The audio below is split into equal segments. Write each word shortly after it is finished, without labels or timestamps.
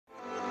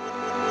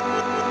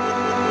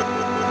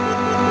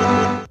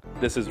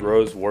This is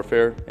Rose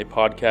Warfare, a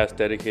podcast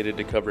dedicated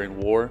to covering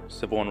war,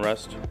 civil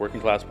unrest, working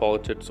class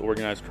politics,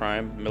 organized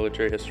crime,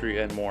 military history,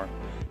 and more.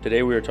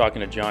 Today we are talking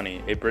to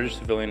Johnny, a British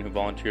civilian who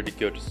volunteered to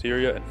go to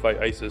Syria and fight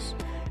ISIS,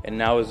 and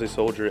now is a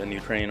soldier in the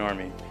Ukrainian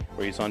army,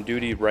 where he's on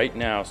duty right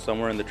now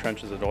somewhere in the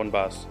trenches of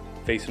Donbass,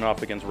 facing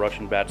off against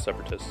Russian bad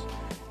separatists.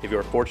 If you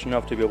are fortunate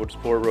enough to be able to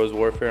support Rose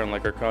Warfare and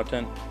like our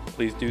content,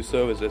 please do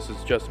so, as this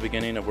is just the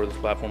beginning of where this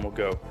platform will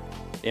go.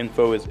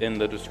 Info is in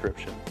the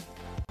description.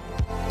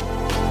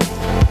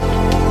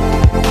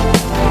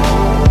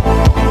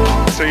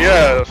 So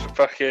yeah,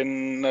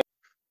 fucking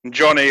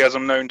Johnny, as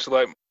I'm known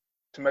to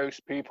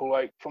most people,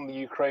 from the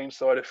Ukraine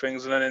side of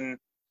things, and then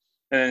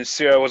in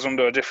Syria I was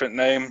under a different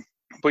name.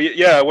 But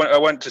yeah, I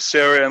went to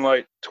Syria in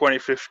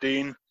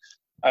 2015,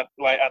 at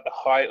the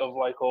height of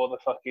all the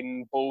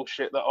fucking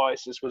bullshit that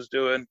ISIS was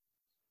doing.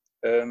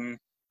 And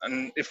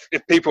if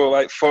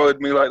people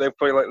followed me, they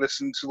probably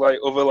listened to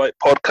other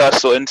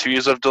podcasts or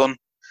interviews I've done,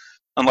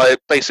 and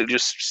basically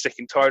just sick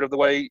and tired of the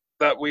way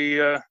that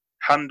we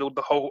handled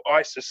the whole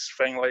ISIS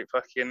thing,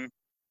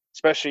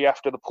 especially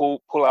after the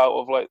pull out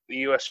of the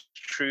US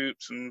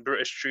troops and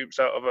British troops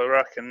out of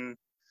Iraq, and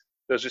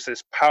there's just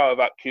this power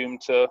vacuum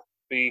to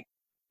be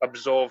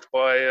absorbed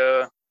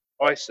by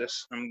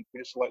ISIS, and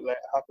we just let it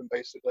happen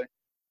basically.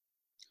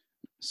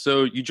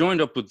 So you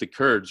joined up with the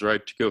Kurds,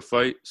 right, to go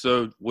fight.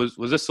 So was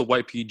this the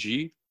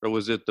YPG, or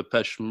was it the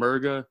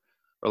Peshmerga,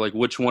 or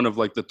which one of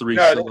the three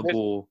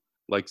syllable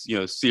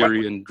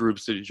Syrian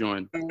groups did you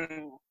join?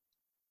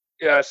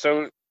 Yeah,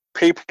 so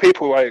people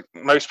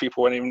most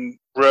people won't even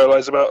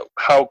realize about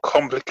how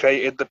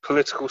complicated the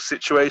political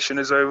situation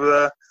is over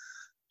there.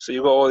 So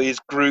you've got all these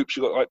groups.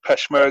 You've got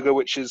Peshmerga,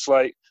 which is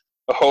a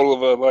whole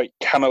other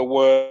can of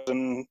worms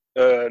in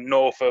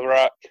North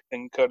Iraq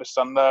in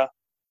Kurdistan there,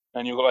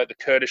 and you've got the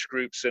Kurdish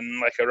groups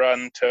in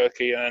Iran,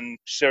 Turkey, and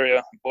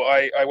Syria. But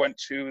I went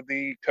to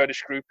the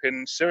Kurdish group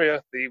in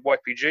Syria, the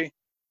YPG.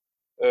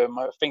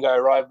 I think I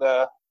arrived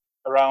there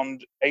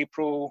around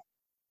April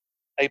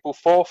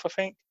 4th, I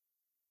think,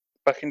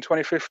 back in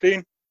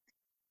 2015,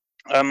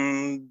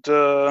 and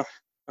I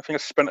think I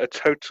spent a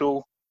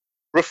total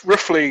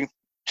roughly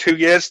 2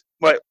 years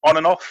on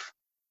and off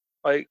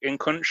in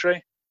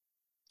country.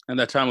 And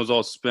that time was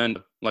all spent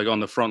on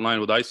the front line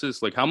with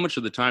ISIS. How much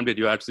of the time did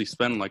you actually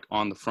spend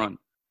on the front?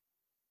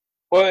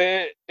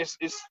 Well,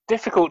 it's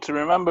difficult to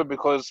remember,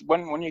 because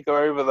when you go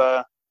over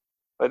there,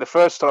 the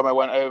first time I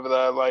went over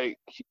there,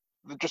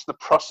 just the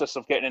process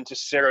of getting into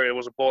Syria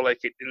was a ball. It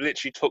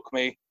literally took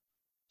me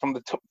from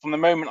the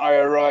moment I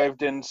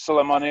arrived in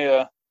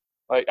Sulaymaniyah,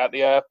 at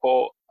the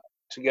airport,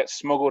 to get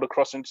smuggled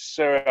across into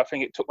Syria. I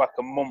think it took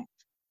a month,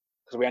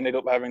 because we ended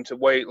up having to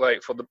wait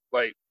for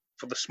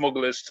the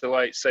smugglers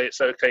to say it's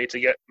okay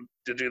to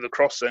do the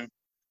crossing.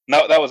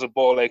 Now that was a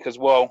ball ache as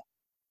well.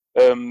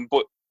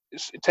 But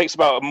it takes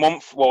about a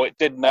month. Well, it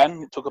did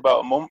then. It took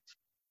about a month.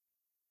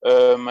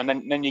 And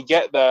then you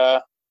get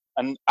there,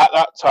 and at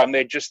that time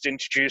they just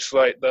introduced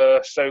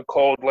the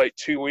so-called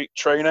 2-week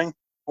training.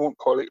 I won't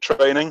call it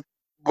training.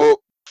 But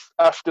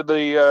after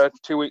the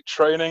 2-week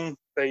training,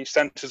 they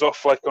sent us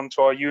off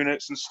onto our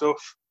units and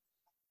stuff.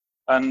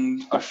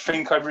 And I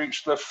think I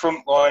reached the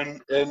front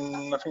line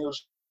in, I think it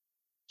was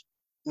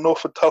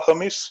north of Tal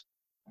Hamis.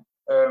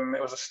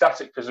 It was a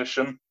static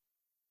position,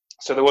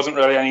 so there wasn't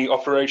really any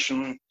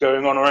operation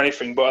going on or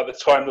anything. But at the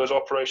time, there was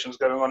operations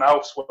going on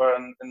elsewhere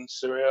in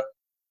Syria.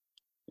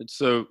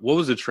 So what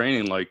was the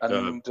training like?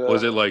 And,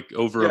 was it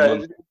over a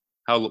month?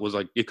 How was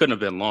it couldn't have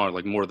been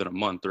long, more than a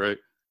month, right?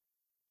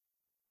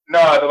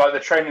 No, the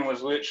training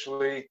was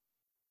literally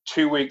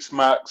 2 weeks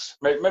max,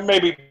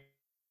 maybe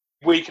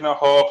week and a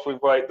half, with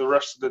the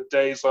rest of the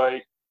days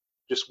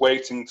just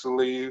waiting to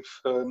leave.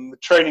 The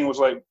training was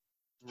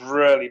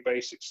really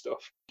basic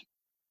stuff.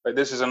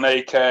 This is an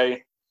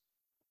AK,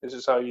 this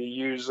is how you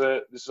use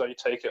it, this is how you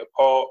take it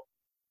apart,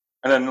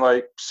 and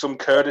then some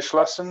Kurdish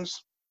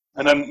lessons,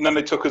 and then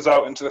they took us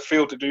out into the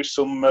field to do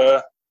some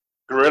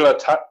guerrilla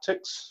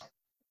tactics,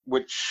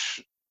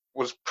 which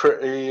was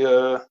pretty.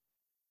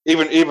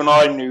 Even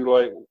I knew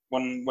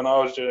when I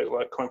was doing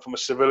it, coming from a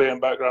civilian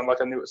background,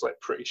 I knew it was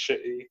pretty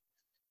shitty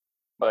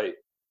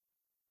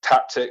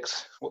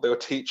tactics what they were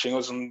teaching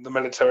us, and the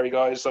military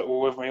guys that were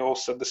with me all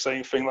said the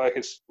same thing,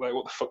 it's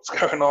what the fuck's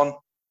going on.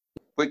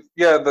 But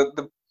yeah,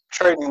 the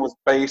training was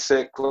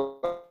basic,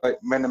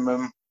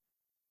 minimum,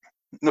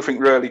 nothing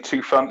really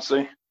too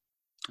fancy.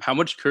 How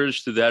much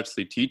Kurdish did they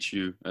actually teach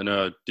you, and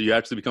did you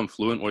actually become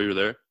fluent while you were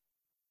there?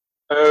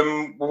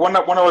 When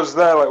I was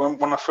there,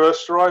 when I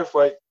first arrived,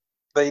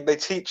 they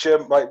teach you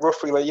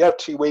roughly you have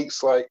 2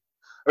 weeks.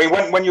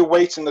 When you're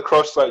waiting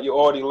across, you're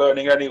already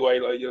learning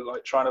anyway. You're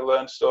trying to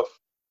learn stuff.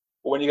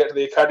 But when you get to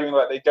the academy,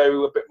 they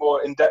go a bit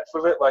more in depth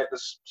with it.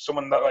 There's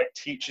someone that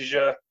teaches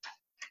you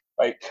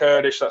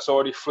Kurdish, that's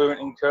already fluent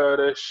in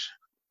Kurdish.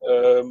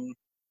 When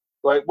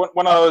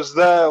I was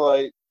there,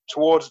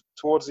 towards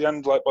the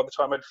end, by the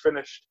time I'd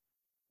finished,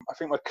 I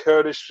think my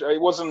Kurdish, it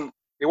wasn't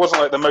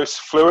the most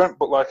fluent,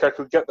 but I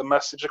could get the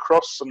message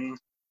across and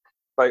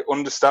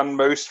understand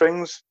most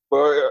things.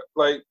 But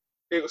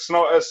it's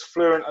not as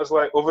fluent as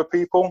other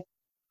people.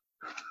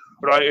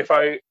 But if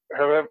I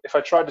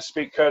tried to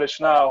speak Kurdish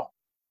now,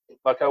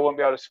 like I won't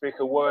be able to speak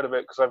a word of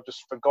it because I've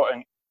just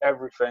forgotten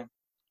everything.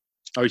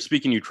 Are you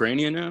speaking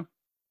Ukrainian now?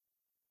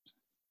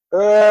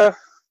 A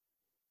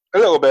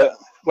little bit.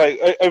 Like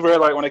over here,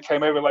 like when I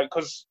came over, like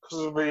because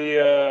of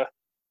the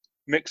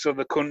mix of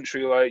the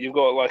country, like you've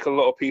got like a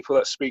lot of people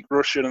that speak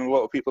Russian and a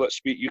lot of people that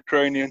speak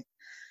Ukrainian,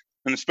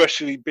 and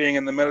especially being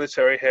in the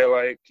military here,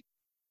 like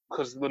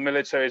because the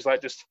military is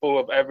like just full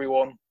of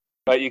everyone,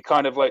 like you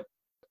kind of like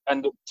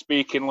end up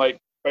speaking like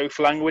both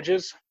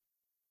languages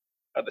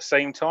at the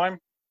same time.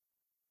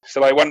 So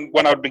like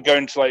when I'd be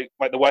going to like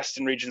the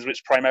Western regions,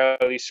 which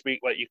primarily speak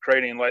like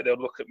Ukrainian, like they'll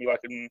look at me like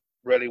I'm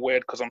really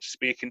weird because I'm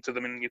speaking to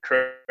them in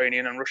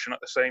Ukrainian and Russian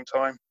at the same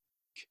time.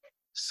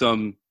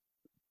 Some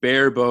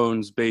bare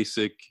bones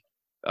basic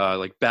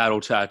like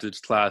battle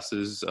tactics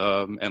classes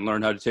and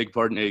learn how to take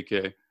part in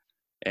AK.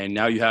 And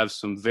now you have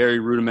some very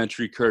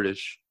rudimentary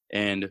Kurdish.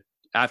 And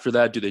after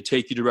that, do they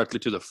take you directly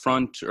to the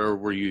front, or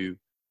were you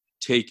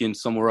taken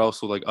somewhere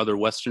else with like other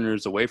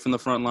Westerners away from the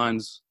front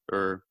lines,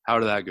 or how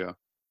did that go?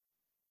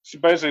 So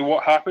basically,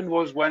 what happened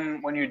was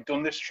when you'd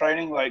done this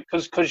training, like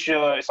because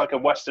it's like a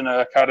Western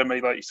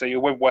academy, like you say, you're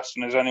with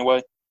Westerners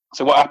anyway.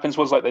 So what happens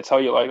was like they tell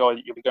you like, oh,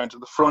 you'll be going to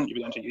the front, you'll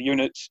be going to your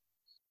units.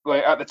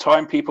 Like at the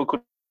time, people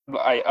could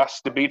like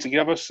ask to be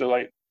together. So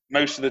like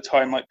most of the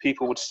time, like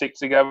people would stick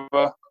together,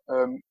 but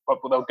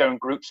they'll go in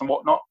groups and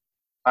whatnot.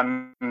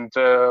 And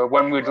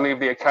when we'd leave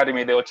the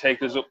academy, they would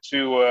take us up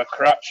to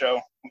Karacho,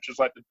 which was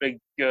like the big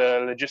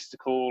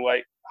logistical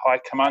like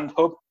high command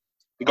hub.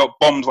 We got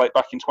bombed like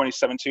back in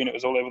 2017. It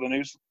was all over the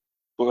news.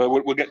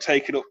 We'll get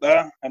taken up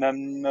there, and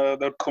then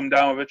they'd come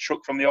down with a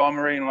truck from the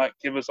armory and like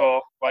give us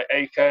our like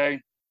AK,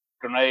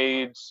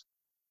 grenades,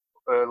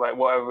 like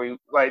whatever we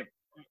like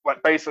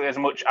basically as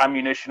much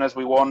ammunition as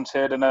we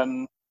wanted, and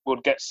then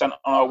we'd get sent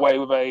on our way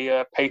with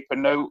a paper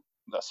note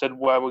that said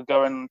where we're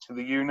going to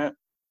the unit,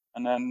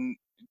 and then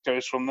it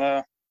goes from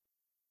there.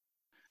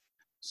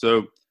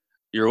 So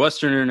you're a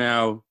Westerner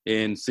now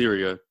in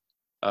Syria,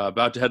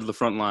 about to head to the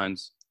front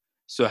lines.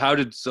 So how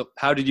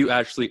did you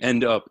actually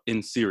end up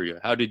in Syria?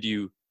 How did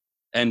you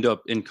end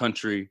up in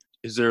country?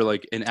 Is there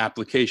like an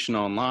application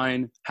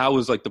online? How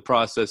was like the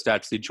process to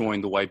actually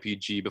join the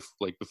YPG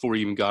before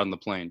you even got on the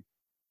plane?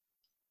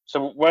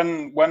 So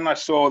when I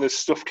saw this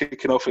stuff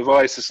kicking off with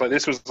ISIS, like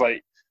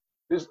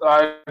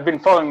I've been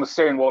following the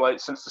Syrian war like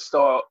since the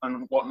start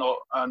and whatnot,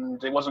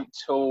 and it wasn't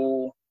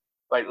till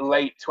like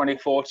late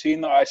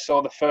 2014 that I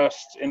saw the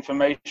first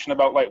information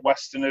about like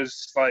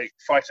Westerners like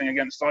fighting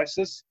against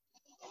ISIS.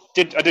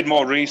 I did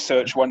more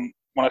research when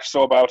I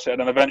saw about it, and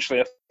then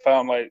eventually I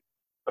found like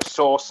a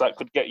source that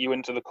could get you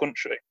into the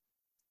country.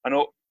 And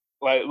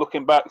like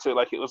looking back to it,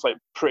 like it was like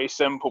pretty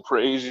simple,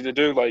 pretty easy to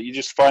do. Like you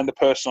just find the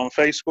person on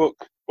Facebook,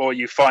 or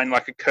you find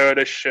like a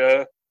Kurdish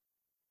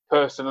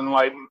person, and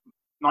like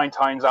 9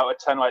 times out of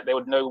 10, like they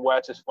would know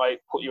where to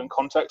like put you in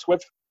contact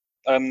with,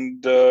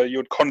 and you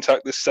would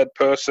contact this said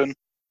person,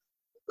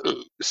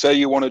 say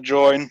you want to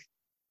join,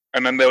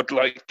 and then they'll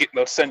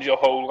send you a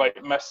whole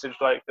like message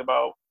like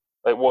about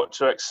like what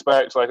to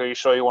expect, like are you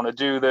sure you want to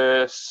do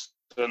this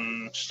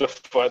and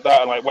stuff like that.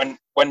 And like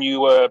when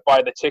you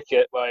buy the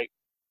ticket, like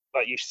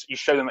you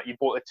show them that you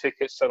bought the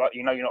ticket, so that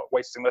you know you're not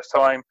wasting their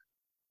time.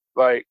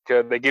 Like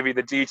they give you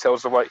the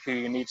details of like who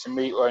you need to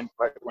meet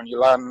when you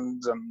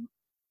land, and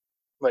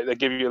like they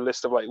give you a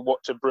list of like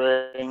what to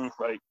bring,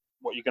 like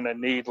what you're gonna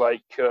need,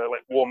 like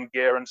warm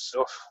gear and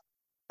stuff.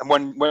 And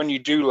when you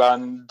do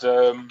land,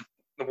 the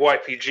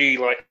YPG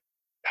like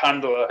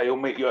handler, he'll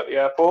meet you at the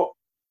airport,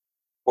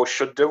 or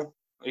should do.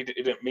 He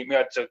didn't meet me. I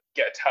had to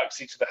get a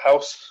taxi to the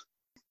house.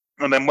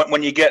 And then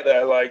when you get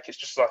there, like it's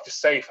just like a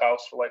safe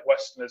house for like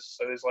Westerners.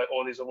 So there's like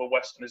all these other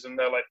Westerners in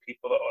there, like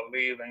people that are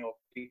leaving or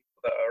people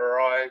that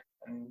arrive,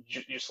 and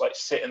you just like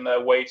sitting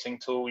there waiting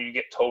till you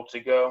get told to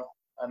go.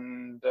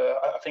 And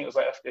I think it was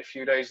like after a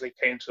few days they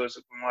came to us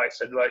at night,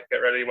 said like get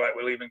ready, like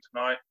we're leaving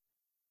tonight.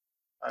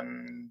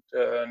 And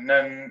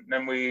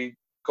then we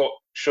got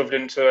shoved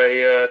into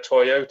a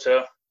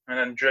Toyota and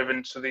then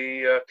driven to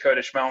the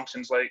Kurdish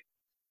mountains, like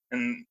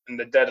in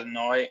the dead of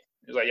night.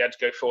 It was like you had to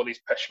go through all these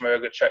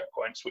Peshmerga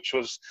checkpoints, which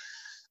was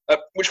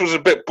a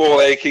bit ball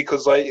achy,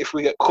 because like if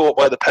we get caught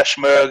by the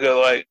Peshmerga,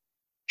 like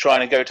trying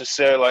to go to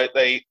Syria, like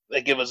they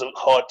give us a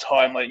hard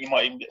time. Like you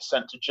might even get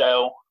sent to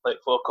jail like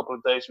for a couple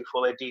of days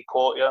before they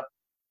decourt you.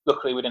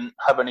 Luckily, we didn't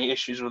have any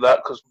issues with that,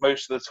 because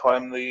most of the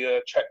time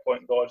the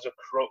checkpoint guards are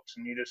corrupt,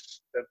 and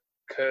the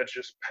Kurds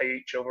just pay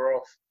each other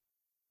off.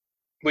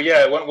 But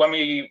yeah, when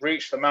we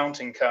reached the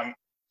mountain camp,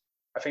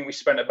 I think we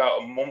spent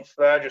about a month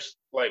there, just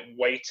like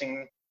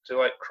waiting to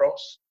like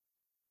cross.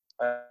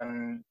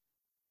 And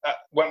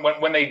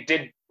when they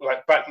did,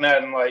 like back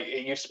then, like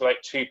it used to be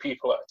like 2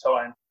 people at a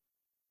time.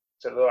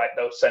 So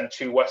they'll send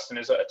 2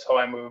 Westerners at a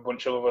time with a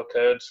bunch of other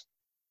Kurds,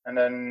 and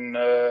then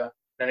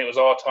it was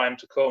our time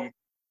to come.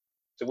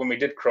 So when we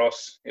did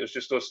cross, it was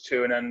just us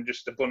 2, and then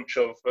just a bunch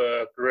of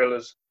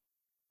guerrillas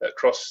that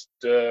crossed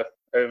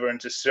over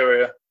into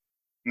Syria.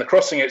 And the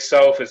crossing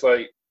itself is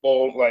like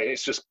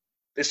it's just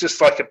it's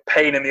just like a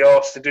pain in the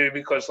arse to do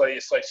because like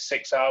it's like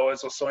 6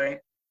 hours or something.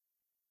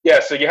 Yeah,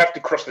 so you have to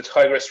cross the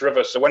Tigris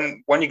River. So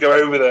when you go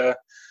over there,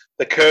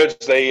 the Kurds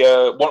they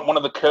one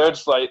of the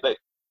Kurds like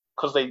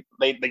because they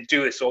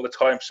do this all the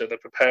time, so they're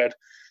prepared.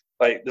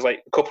 Like there's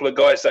like a couple of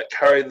guys that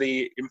carry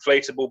the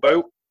inflatable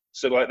boat.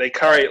 So like they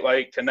carry it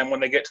like, and then when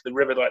they get to the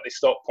river, like they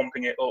start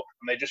pumping it up,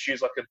 and they just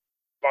use like a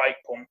bike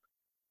pump.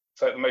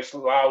 It's like the most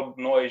loud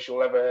noise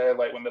you'll ever hear,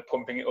 like when they're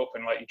pumping it up,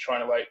 and like you're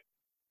trying to like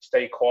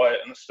stay quiet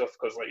and stuff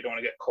because like you don't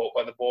want to get caught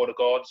by the border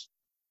guards.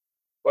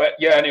 But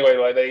yeah, anyway,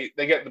 like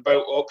they get the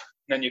boat up,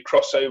 and then you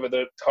cross over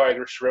the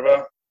Tigris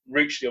River,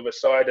 reach the other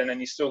side, and then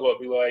you still got to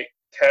be like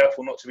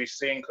careful not to be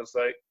seen because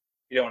like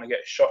you don't want to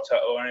get shot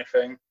at or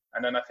anything.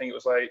 And then I think it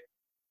was like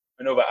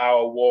another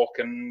hour walk,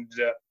 and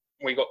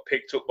we got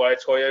picked up by a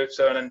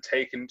Toyota and then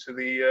taken to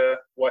the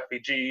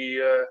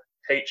YPG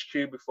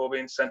HQ before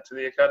being sent to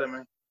the academy.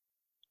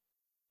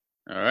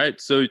 All right,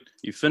 so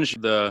you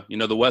finished the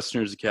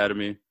Westerners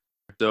Academy.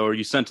 So are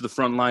you sent to the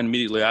front line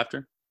immediately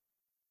after?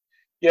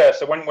 Yeah,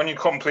 so when you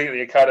complete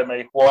the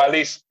academy, well, at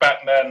least back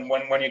then,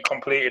 when you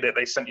completed it,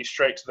 they sent you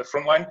straight to the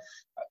front line.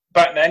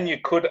 Back then, you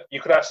could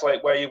ask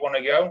like where you want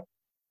to go,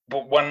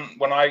 but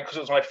because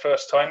it was my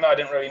first time there, I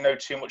didn't really know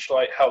too much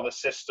like how the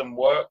system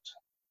worked.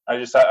 I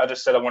just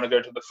said I want to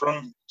go to the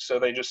front, so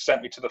they just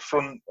sent me to the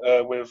front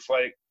with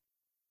like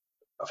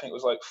I think it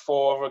was like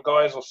 4 other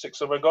guys or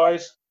 6 other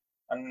guys,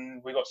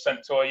 and we got sent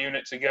to our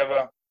unit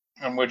together,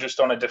 and we're just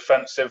on a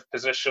defensive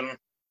position,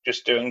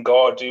 just doing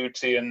guard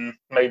duty and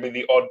maybe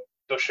the odd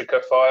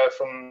Dushka fire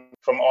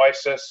from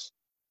ISIS,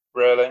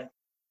 really.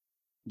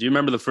 Do you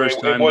remember the first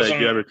time that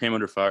you ever came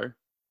under fire?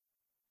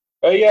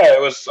 Yeah, I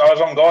was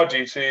on guard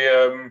duty.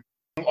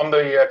 On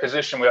the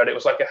position we had, it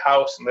was like a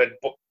house, and they'd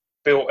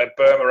built a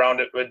berm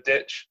around it with a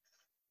ditch,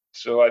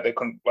 so like they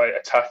couldn't like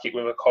attack it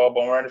with a car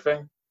bomb or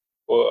anything.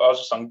 But I was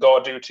just on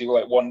guard duty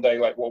like one day,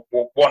 like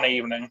one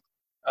evening,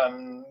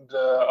 and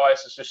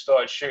ISIS just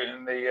started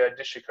shooting the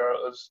Dushka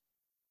at us.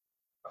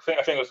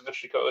 I think it was the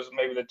Dushka, it was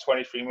maybe the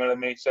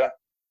 23mm.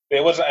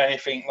 It wasn't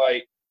anything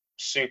like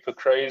super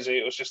crazy.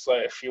 It was just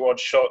like a few odd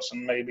shots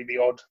and maybe the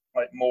odd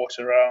like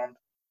mortar round.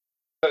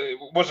 It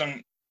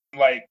wasn't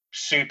like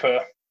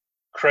super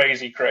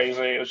crazy.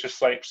 It was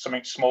just like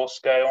something small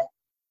scale.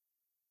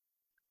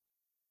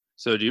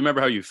 So do you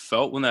remember how you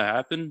felt when that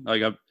happened?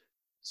 Like,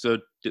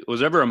 was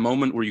there ever a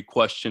moment where you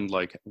questioned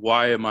like,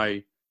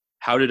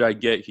 how did I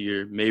get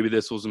here? Maybe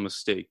this was a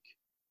mistake.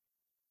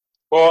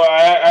 Well,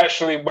 I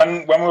actually,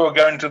 when we were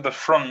going to the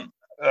front,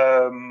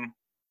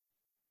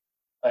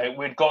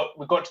 we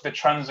got to the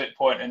transit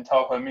point in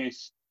Tal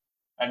Hamis,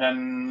 and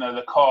then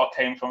the car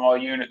came from our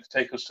unit to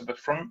take us to the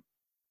front,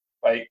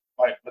 like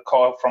the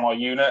car from our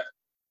unit,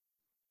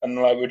 and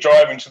like we're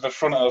driving to the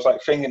front, and I was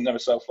like thinking to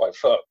myself like,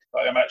 fuck,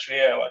 like I'm actually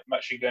here, like I'm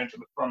actually going to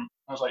the front.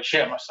 I was like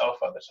shitting myself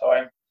at the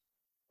time,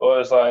 but I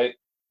was like,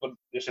 well,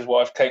 this is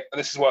what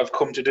I've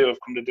come to do.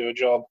 I've come to do a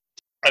job,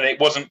 and it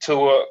wasn't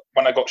till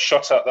when I got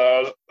shot at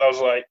there, I was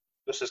like,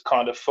 this is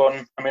kind of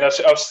fun. I mean, I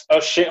was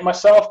shitting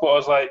myself, but I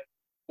was like,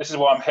 this is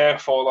what I'm here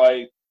for.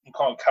 Like, you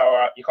can't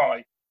cower out. You can't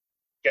like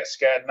get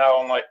scared now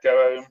and like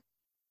go home.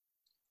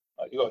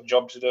 Like, you got a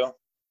job to do.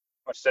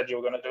 I said you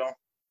were going to do.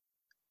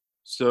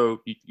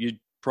 So you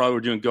probably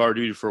were doing guard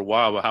duty for a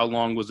while, but how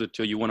long was it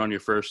till you went on your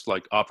first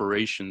like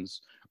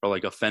operations or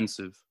like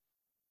offensive?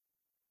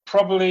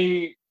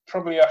 Probably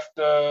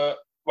after.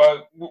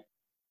 Well,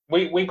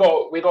 we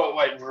got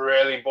like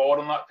really bored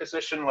on that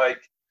position. Like,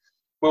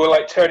 we were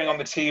like turning on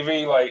the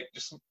TV, like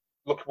just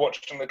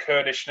watching the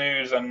Kurdish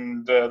news,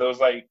 and there was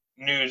like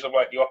news of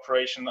like the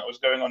operation that was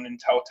going on in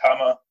Tal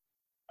Tamr,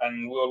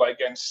 and we were like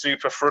getting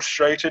super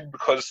frustrated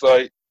because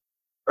like,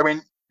 I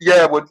mean,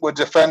 yeah, we're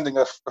defending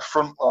a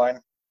front line,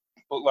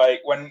 but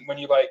like when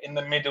you like in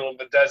the middle of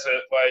the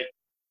desert,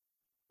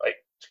 like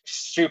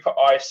super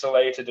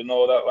isolated and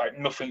all that, like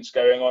nothing's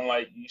going on,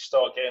 like you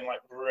start getting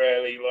like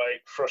really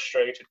like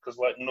frustrated because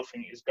like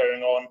nothing is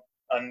going on,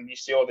 and you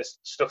see all this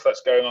stuff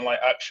that's going on, like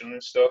action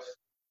and stuff,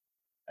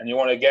 and you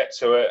want to get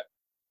to it.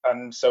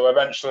 And so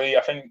eventually,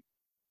 I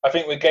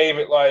think we gave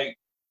it like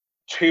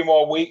 2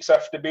 more weeks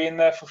after being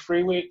there for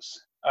 3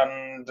 weeks,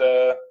 and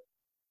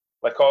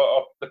like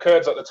the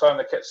Kurds at the time,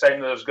 they kept saying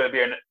there was going to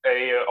be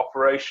a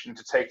operation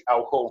to take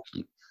Al Hol,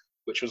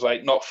 which was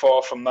like not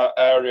far from that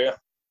area,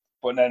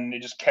 but then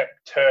it just kept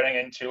turning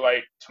into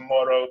like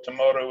tomorrow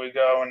we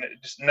go, and it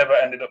just never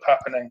ended up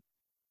happening.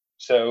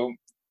 So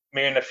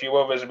me and a few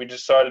others, we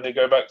decided to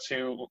go back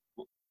to.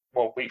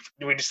 Well, we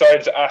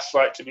decided to ask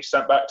like to be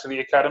sent back to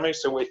the academy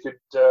so we could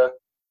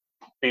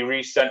be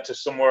resent to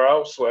somewhere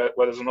else where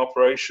there's an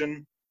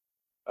operation.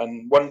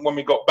 And when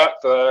we got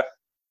back there,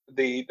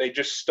 they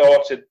just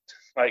started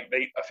like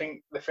I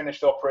think they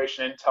finished the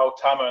operation in Tal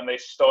Tamr, and they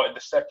started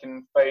the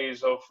second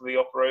phase of the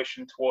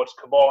operation towards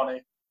Kobani,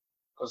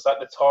 because at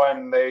the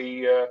time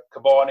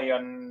Kobani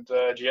and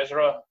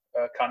Jezra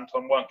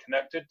canton weren't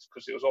connected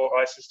because it was all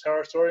ISIS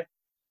territory.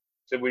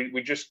 So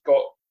we just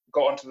got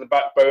onto the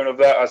backbone of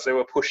that as they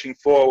were pushing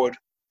forward.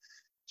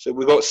 So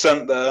we got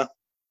sent there,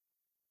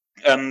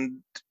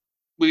 and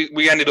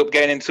we ended up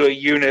getting into a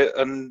unit,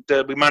 and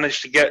we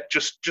managed to get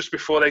just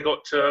before they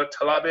got to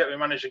Tel Aviv, we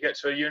managed to get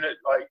to a unit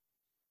like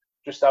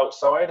just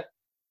outside,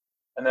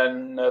 and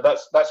then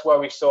that's where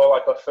we saw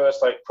like our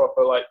first like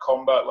proper like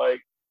combat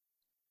like.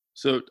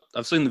 So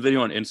I've seen the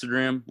video on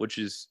Instagram, which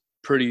is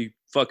pretty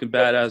fucking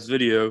badass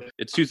video.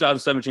 It's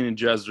 2017 in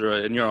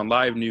Jezreel, and you're on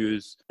live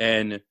news,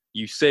 and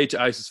you say to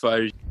ISIS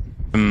fighters,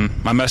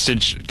 my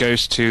message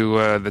goes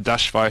to the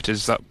Daesh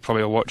fighters that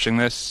probably are watching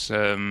this.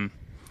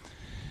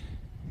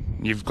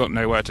 You've got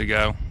nowhere to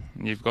go.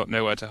 You've got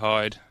nowhere to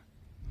hide.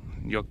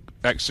 Your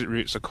exit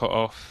routes are cut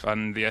off,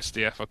 and the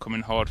SDF are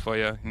coming hard for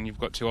you. And you've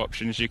got two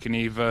options: you can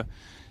either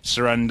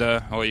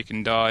surrender or you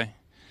can die.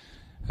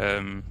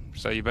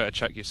 So you better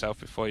check yourself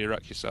before you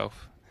wreck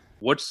yourself.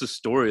 What's the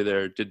story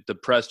there? Did the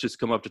press just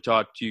come up to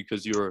talk to you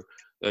because you were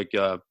like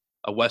a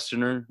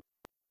Westerner?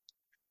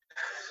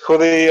 Well,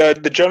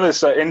 the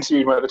journalist that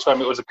interviewed me at the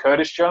time, it was a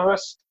Kurdish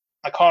journalist.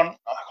 I can't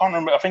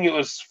remember. I think it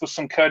was for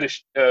some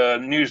Kurdish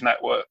news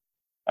network,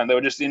 and they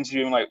were just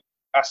interviewing, like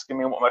asking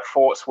me what my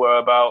thoughts were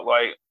about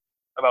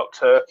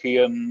Turkey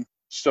and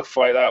stuff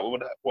like that.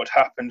 What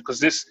happened? Because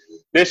this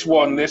is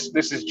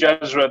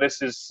Jezreel.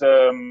 This is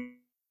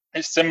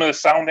it's similar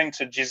sounding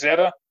to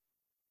Jazeera,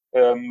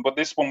 but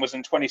this one was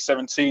in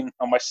 2017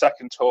 on my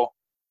second tour.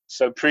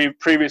 So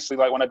previously,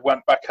 like when I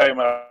went back home,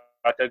 I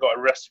got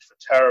arrested for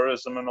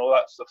terrorism and all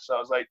that stuff. So I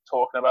was like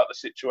talking about the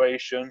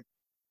situation,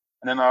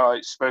 and then I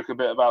like spoke a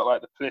bit about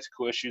like the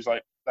political issues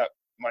like that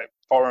my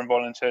foreign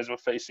volunteers were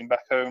facing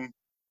back home.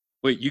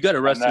 Wait, you got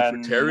arrested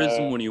for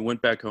terrorism when you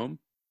went back home?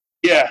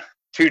 Yeah,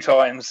 2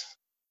 times.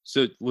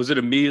 So was it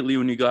immediately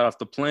when you got off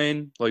the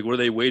plane? Like, were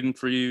they waiting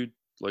for you?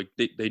 Like,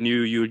 they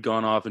knew you had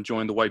gone off and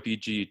joined the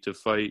YPG to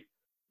fight,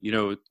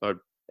 and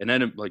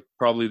then like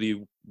probably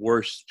the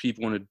worst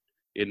people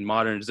in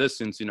modern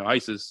existence,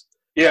 ISIS.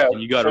 Yeah.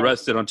 And you got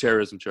arrested on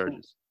terrorism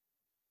charges.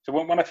 So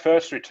when I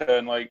first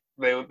returned, like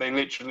they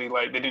literally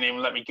like they didn't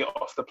even let me get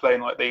off the plane.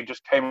 Like they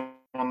just came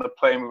on the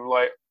plane with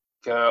like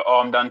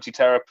armed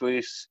anti-terror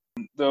police.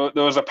 There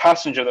was a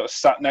passenger that was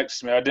sat next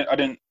to me. I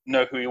didn't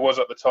know who he was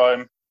at the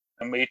time,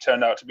 and he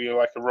turned out to be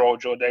like a Royal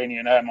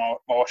Jordanian Air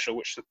Marshal,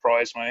 which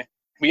surprised me.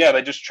 But yeah,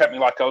 they just treated me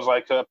like I was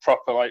like a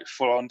proper like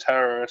full-on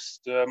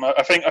terrorist.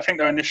 I think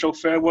their initial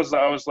fear was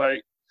that I was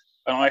like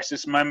an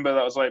ISIS member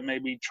that was like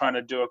maybe trying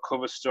to do a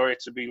cover story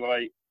to be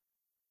like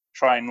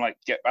try and like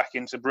get back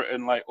into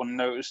Britain like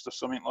unnoticed or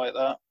something like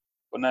that.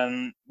 But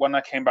then when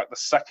I came back the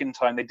second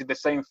time, they did the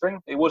same thing.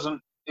 It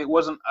wasn't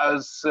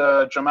as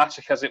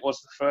dramatic as it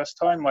was the first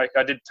time. Like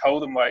I did tell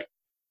them like,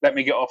 let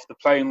me get off the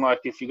plane.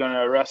 Like if you're going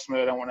to arrest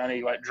me, I don't want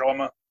any like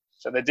drama.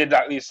 So they did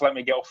at least let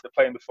me get off the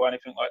plane before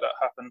anything like that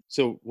happened.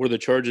 So were the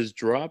charges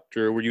dropped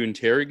or were you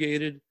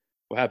interrogated?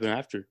 What happened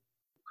after?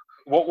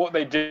 What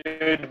they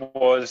did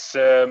was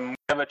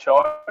never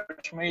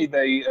charged me.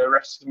 They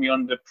arrested me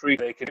under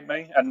they killed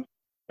me. And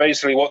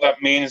basically what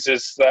that means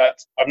is that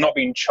I've not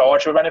been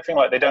charged with anything.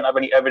 Like they don't have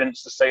any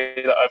evidence to say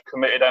that I've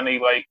committed any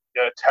like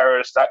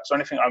terrorist acts or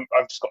anything.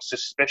 I've just got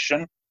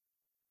suspicion.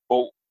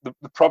 But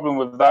the problem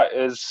with that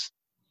is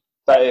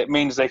that it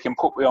means they can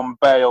put me on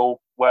bail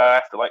where I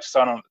have to like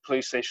stand on the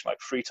police station like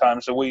 3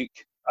 times a week,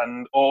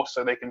 and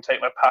also they can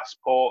take my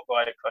passport,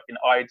 like an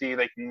ID.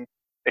 They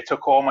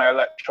took all my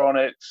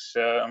electronics.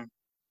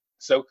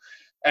 So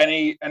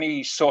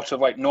any sort of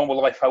like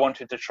normal life I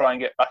wanted to try and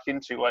get back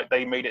into, like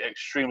they made it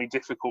extremely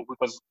difficult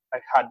because I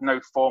had no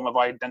form of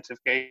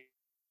identification.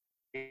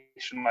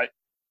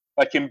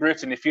 Like in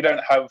Britain, if you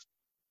don't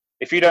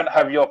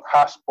have your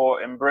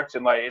passport in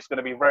Britain, like it's going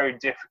to be very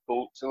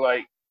difficult to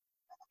like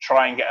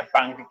try and get a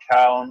bank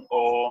account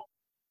or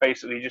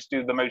basically just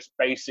do the most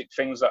basic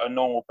things that a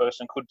normal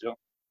person could do.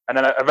 And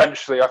then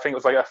eventually, I think it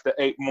was like after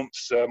 8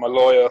 months, my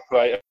lawyer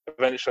like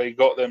eventually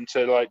got them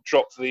to like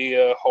drop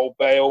the whole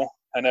bail.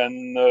 And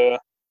then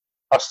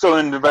I was still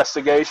in the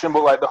investigation,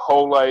 but like the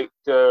whole like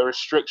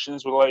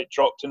restrictions were like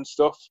dropped and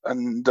stuff.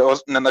 And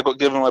then I got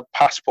given my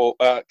passport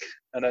back.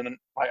 And then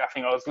like I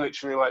think I was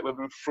literally like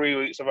within 3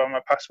 weeks of having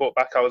my passport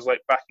back, I was like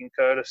back in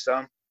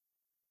Kurdistan.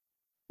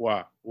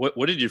 Wow.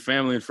 What did your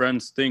family and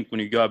friends think when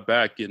you got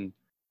back? And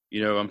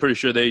I'm pretty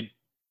sure they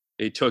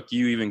took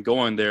you even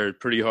going there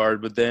pretty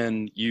hard, but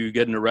then you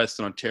getting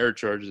arrested on terror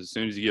charges as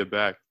soon as you get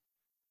back.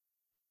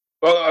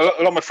 Well, a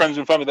lot of my friends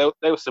and family,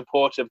 they were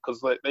supportive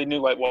because like they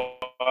knew like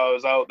what I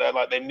was out there,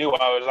 like they knew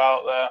I was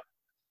out there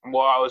and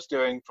what I was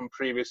doing from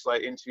previous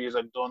like interviews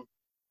I'd done.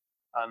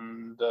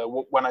 And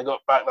when I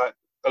got back, like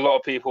a lot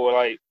of people were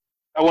like,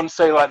 I wouldn't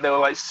say like they were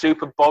like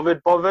super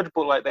bothered,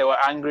 but like they were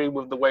angry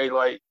with the way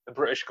like the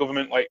British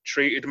government like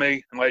treated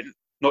me, and like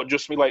not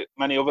just me, like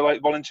many other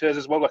like volunteers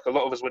as well. Like a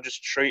lot of us were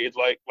just treated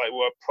like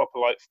we're proper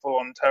like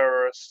full-on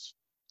terrorists.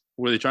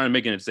 Were they trying to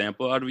make an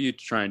example out of you to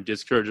try and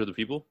discourage other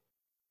people?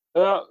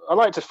 I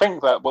like to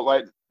think that, but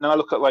like now I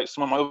look at like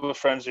some of my other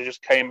friends who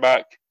just came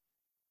back.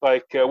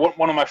 Like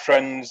one of my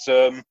friends,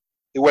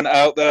 he went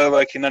out there,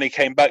 like, and then he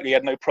came back. He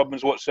had no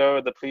problems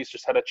whatsoever. The police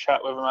just had a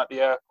chat with him at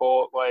the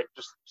airport, like,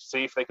 just to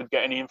see if they could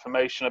get any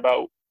information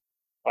about,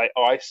 like,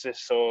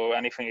 ISIS or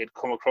anything he'd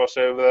come across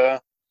over there.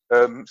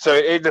 So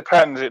it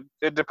depends.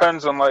 It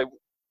depends on like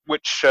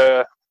which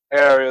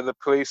area of the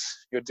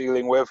police you're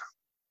dealing with.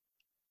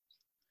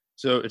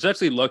 So it's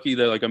actually lucky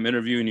that like I'm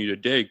interviewing you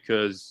today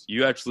because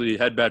you actually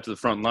head back to the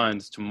front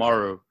lines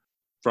tomorrow.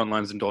 Front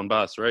lines in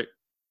Donbass, right?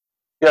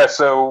 Yeah.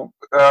 So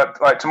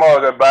like tomorrow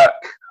I go back.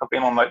 I've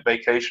been on like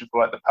vacation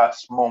for like the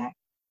past month.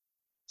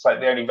 It's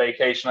like the only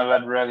vacation I've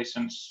had really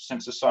since I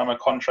signed my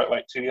contract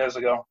like 2 years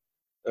ago.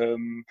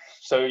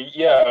 So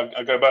yeah,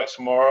 I go back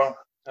tomorrow.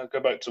 I go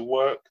back to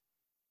work.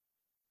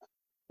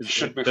 It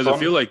should be Does fun.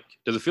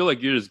 Does it feel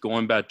like you're just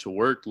going back to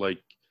work? Like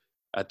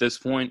at this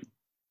point,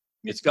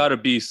 it's got to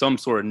be some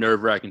sort of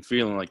nerve-wracking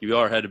feeling. Like you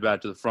are headed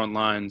back to the front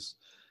lines,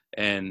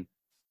 and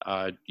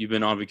you've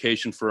been on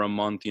vacation for a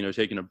month. You know,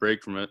 taking a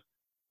break from it.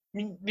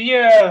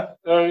 Yeah,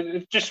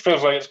 it just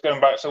feels like it's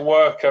going back to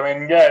work. I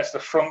mean, yeah, it's the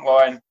front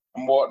line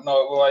and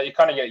whatnot. Like you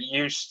kind of get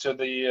used to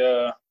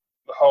the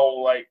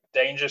whole like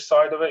danger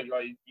side of it.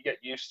 Like you get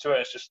used to it.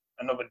 It's just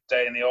another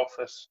day in the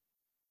office.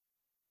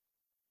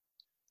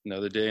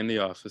 Another day in the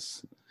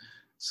office.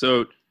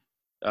 So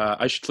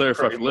I should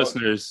clarify for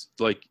listeners,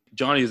 like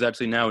Johnny is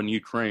actually now in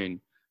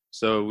Ukraine.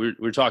 So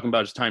we're talking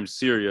about his time in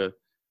Syria,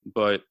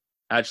 but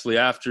actually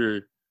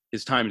after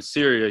his time in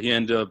Syria, he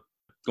ended up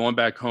going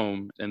back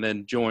home and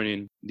then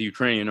joining the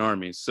Ukrainian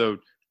army. So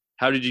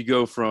how did you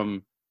go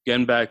from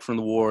getting back from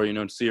the war, you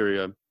know, in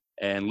Syria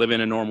and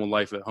living a normal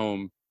life at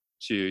home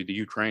to the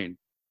Ukraine?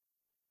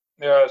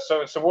 Yeah,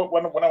 so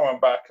when I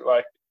went back,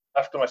 like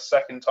after my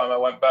second time I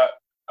went back,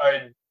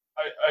 I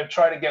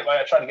tried to get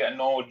a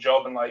normal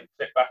job and like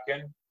fit back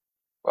in.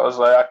 But I was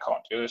like, I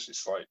can't do this.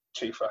 It's like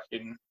too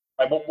fucking.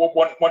 Like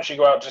once you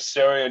go out to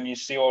Syria and you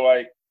see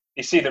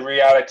the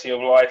reality of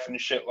life and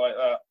shit like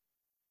that,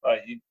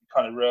 like you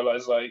kind of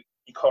realize like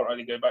you can't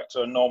really go back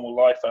to a normal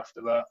life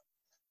after that.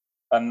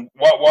 And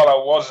while I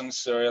was in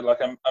Syria,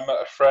 like I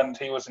met a friend.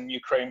 He was in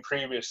Ukraine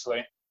previously,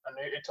 and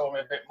he told me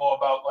a bit more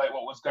about like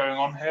what was going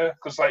on here.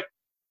 Because like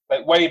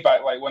way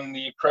back, like when the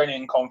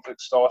Ukrainian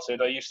conflict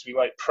started, I used to be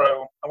like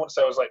I wouldn't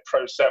say I was like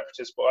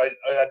pro-separatist, but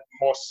I had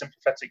more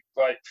sympathetic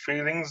like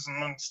feelings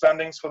and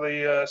understandings for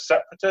the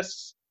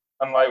separatists.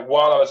 And like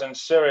while I was in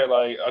Syria,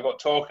 like I got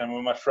talking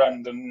with my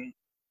friend, and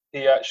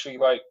he actually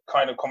like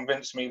kind of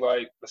convinced me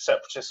like the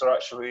separatists are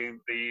actually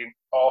the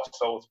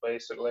arseholes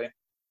basically,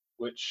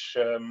 which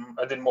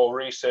I did more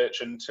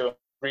research into,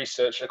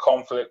 researched the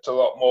conflict a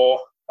lot more,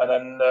 and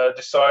then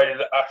decided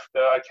after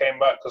I came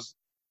back, because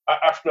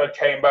after I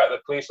came back, the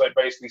police like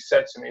basically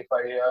said to me if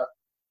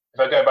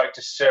I go back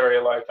to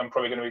Syria, like I'm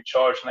probably going to be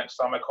charged next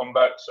time I come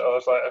back. So I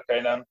was like,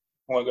 okay, then I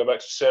won't go back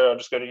to Syria. I'll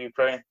just go to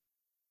Ukraine.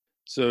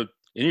 So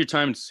in your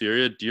time in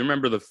Syria, do you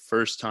remember the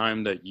first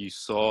time that you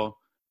saw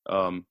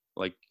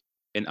like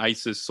an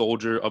ISIS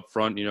soldier up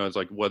front? You know, it's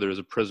like whether it was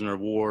a prisoner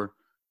of war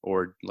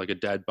or like a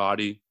dead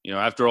body. You know,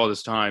 after all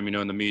this time, you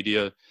know, in the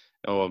media,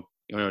 you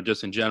know,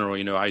 just in general,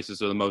 you know,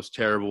 ISIS are the most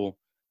terrible,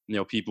 you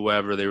know, people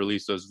ever. They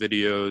release those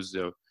videos,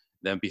 you know,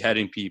 them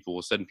beheading people,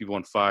 setting people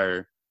on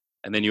fire,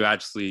 and then you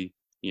actually,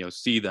 you know,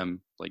 see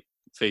them like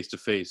face to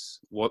face.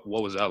 What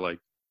was that like?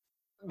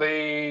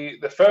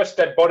 The first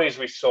dead bodies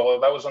we saw,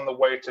 that was on the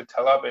way to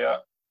Tel Abyad,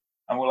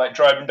 and we're like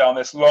driving down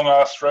this long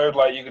ass road.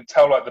 Like you could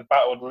tell, like the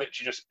battle had literally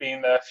just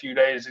been there a few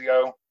days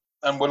ago,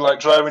 and we're like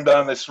driving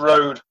down this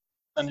road,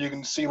 and you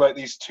can see like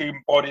these two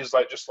bodies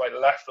like just like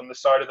left on the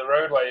side of the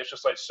road. Like it's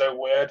just like so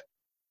weird.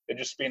 They'd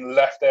just been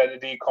left there to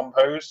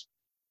decompose.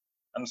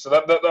 And so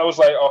that was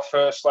like our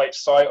first like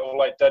sight of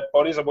like dead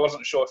bodies. I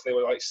wasn't sure if they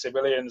were like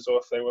civilians or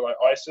if they were like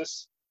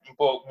ISIS.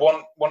 But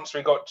once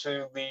we got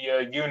to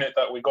the unit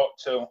that we got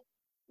to,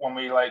 when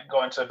we like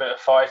got into a bit of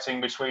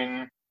fighting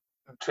between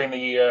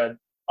the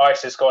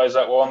ISIS guys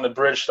that were on the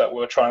bridge that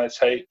we were trying to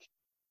take.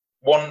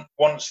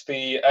 Once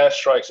the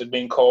airstrikes had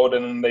been called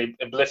and they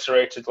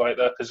obliterated like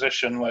their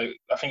position, like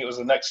I think it was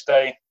the next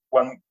day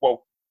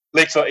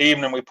later that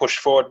evening we pushed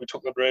forward, we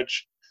took the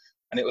bridge.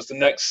 And it was the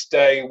next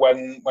day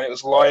when it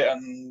was light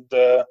and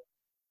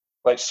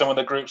like some of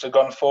the groups had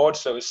gone forward,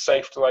 so it was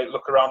safe to like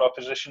look around our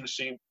position to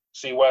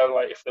see where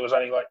like if there was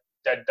any like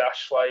dead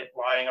Daesh like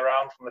lying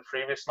around from the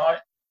previous night.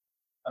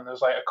 And there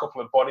was like a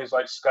couple of bodies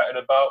like scattered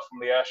about from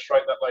the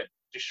airstrike that like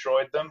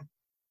destroyed them.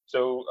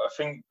 So I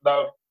think that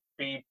would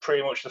be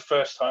pretty much the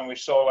first time we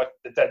saw like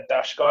the dead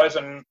Daesh guys,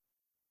 and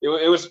it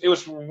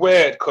was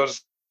weird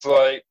because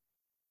like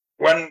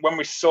when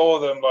we saw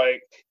them,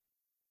 like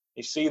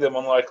you see them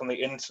on the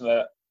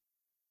internet,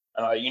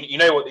 and you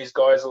know what these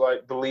guys are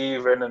like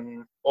believing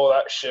and all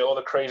that shit, all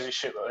the crazy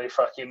shit that they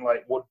fucking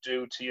like would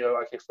do to you,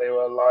 like if they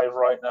were alive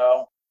right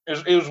now.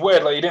 It was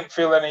weird. Like you didn't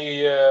feel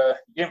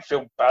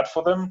bad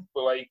for them,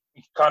 but like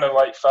you kind of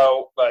like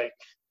felt like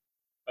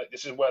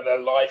this is where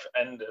their life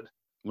ended.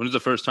 When was the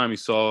first time you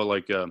saw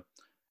like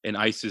an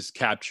ISIS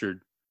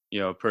captured, you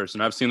know,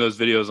 person? I've seen those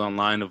videos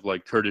online of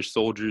like Kurdish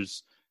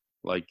soldiers,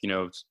 like, you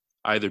know,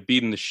 either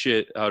beating the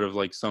shit out of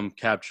like some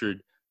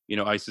captured, you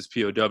know, ISIS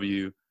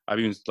POW. I've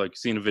even like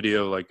seen a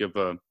video like of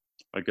a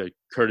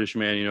Kurdish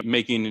man, you know,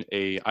 making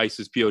a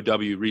ISIS POW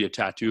read a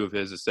tattoo of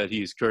his that said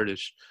he's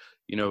Kurdish,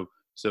 you know.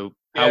 So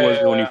How was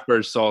it when you Yeah.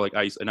 first saw like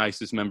an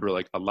ISIS member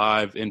like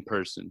alive in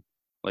person?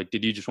 Like,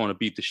 did you just want to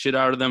beat the shit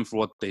out of them for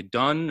what they'd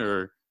done,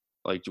 or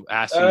like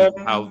asking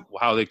Um,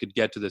 how they could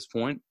get to this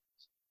point?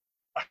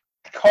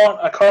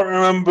 I can't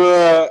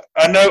remember.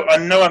 I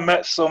know I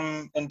met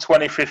some in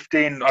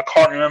 2015. I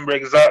can't remember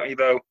exactly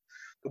though.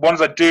 The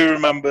ones I do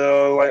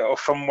remember like are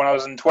from when I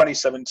was in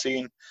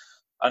 2017,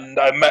 and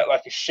I met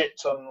like a shit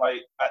ton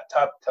like at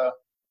Tabka.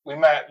 We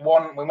met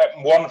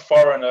one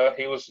foreigner.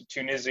 He was a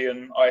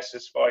Tunisian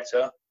ISIS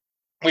fighter.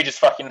 We just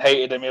fucking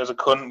hated him. He was a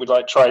cunt. We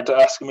like tried to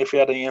ask him if he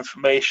had any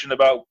information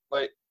about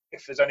like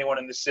if there's anyone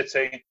in the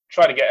city.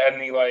 Try to get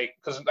any like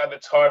because at the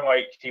time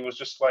like he was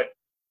just like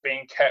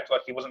being kept,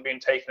 like he wasn't being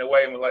taken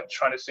away, and we're like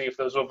trying to see if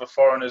there was other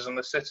foreigners in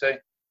the city.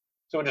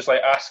 So we're just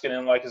like asking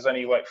him like, is there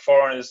any like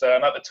foreigners there?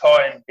 And at the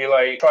time, he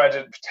like tried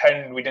to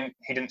pretend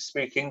he didn't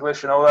speak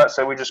English and all that.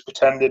 So we just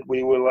pretended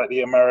we were like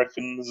the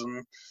Americans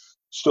and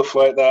stuff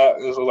like that.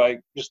 It was like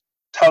just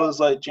tell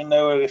us like, do you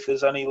know if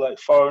there's any like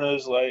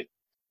foreigners, like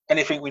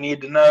anything we need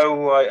to know,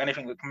 like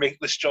anything that can make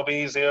this job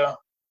easier.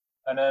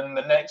 And then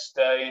the next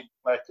day,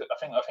 like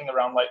I think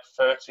around like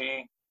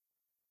 30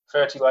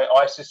 like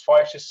ISIS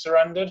fighters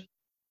surrendered,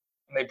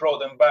 and they brought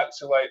them back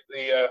to like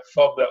the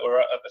fob that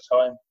we're at the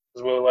time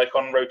because we were like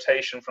on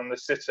rotation from the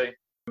city.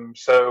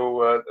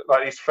 So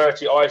like these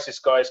 30 ISIS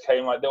guys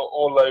came, like they were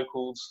all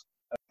locals.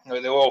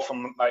 They were all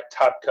from like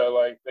Tabka.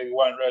 Like they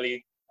weren't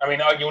really. I mean,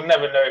 you'll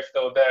never know if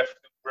they were there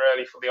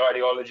really for the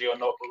ideology or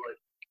not. But like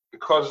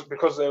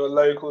because they were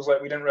locals,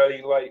 like we didn't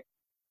really like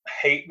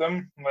hate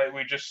them. Like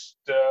we just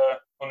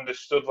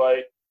understood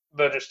like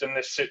they're just in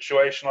this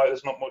situation. Like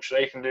there's not much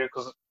they can do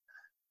because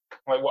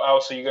like what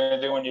else are you going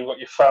to do when you've got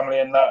your family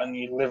and that and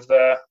you live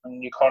there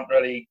and you can't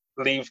really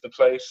leave the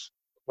place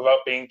without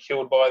being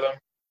killed by them.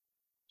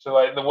 So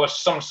like there was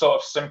some sort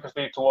of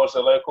sympathy towards the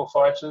local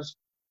fighters.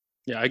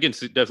 Yeah, I can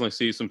definitely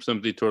see some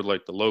sympathy toward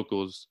like the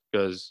locals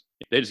because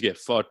they just get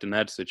fucked in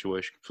that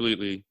situation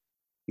completely,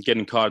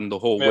 getting caught in the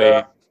whole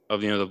wave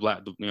of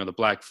the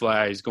black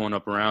flags going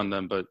up around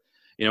them. But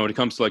when it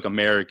comes to like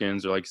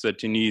Americans or like I said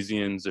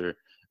Tunisians or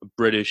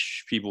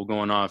British people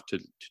going off to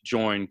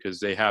join because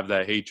they have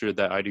that hatred,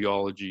 that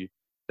ideology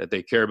that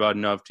they care about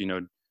enough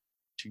to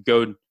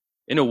go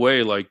in a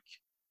way like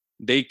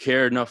they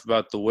care enough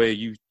about the way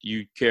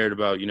you cared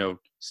about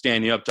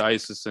standing up to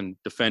ISIS and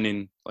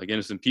defending like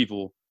innocent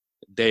people.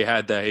 They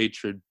had that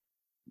hatred,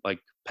 like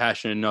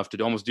passionate enough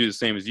to almost do the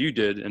same as you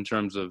did in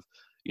terms of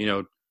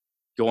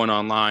going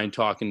online,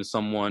 talking to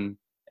someone,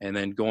 and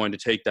then going to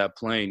take that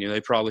plane.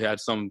 They probably had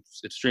some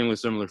extremely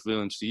similar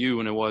feelings to you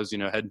when it was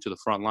heading to the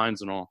front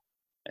lines and all,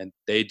 and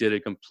they did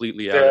it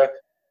completely out of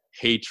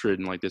hatred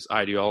and like this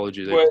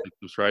ideology they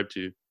subscribe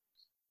to.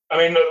 I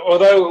mean,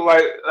 although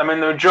the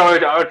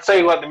majority, I would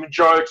say like the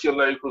majority of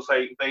locals,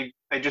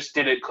 they just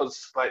did it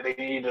because like they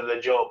needed a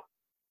job.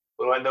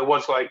 But like there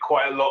was like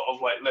quite a lot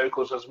of like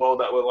locals as well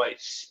that were like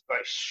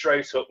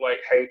straight up like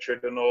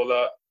hatred and all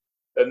that.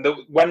 And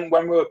when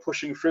we were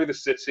pushing through the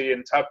city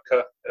in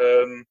Tabka,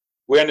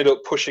 we ended up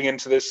pushing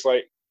into this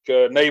like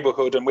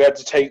neighborhood, and we had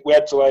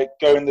to like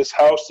go in this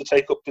house to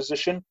take up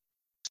position,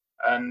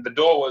 and the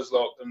door was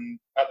locked. And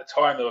at the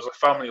time, there was a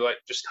family like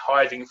just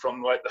hiding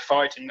from like the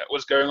fighting that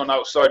was going on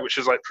outside, which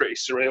was like pretty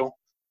surreal.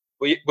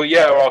 But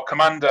yeah, our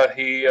commander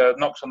he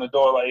knocked on the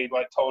door, like he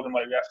like told him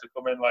like we have to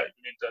come in, like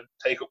we need to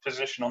take up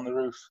position on the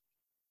roof.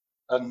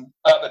 And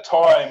at the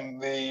time,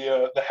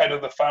 the head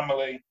of the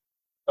family,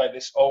 like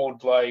this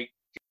old like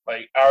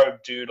Arab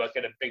dude, like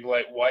had a big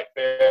like white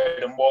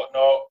beard and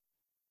whatnot,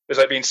 was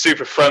like being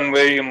super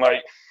friendly and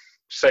like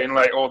saying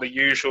like all the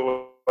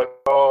usual like,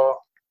 oh,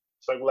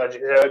 so glad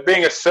you're here,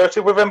 being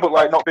assertive with him, but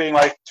like not being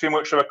like too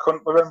much of a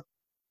cunt with him.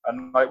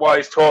 And like while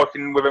he's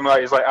talking with him,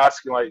 like he's like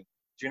asking like,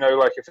 do you know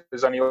like if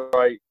there's any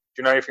like, do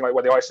you know anything like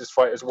where the ISIS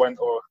fighters went,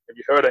 or have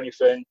you heard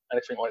anything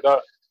like that?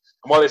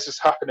 And while this is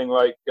happening,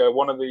 like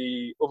one of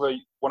the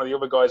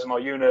other guys in our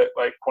unit,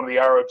 like one of the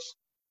Arabs,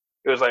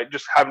 he was like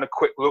just having a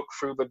quick look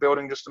through the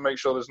building just to make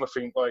sure there's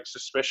nothing like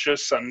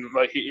suspicious, and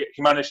like he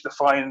managed to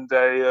find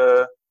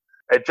a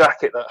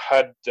jacket that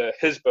had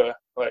Hizbah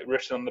like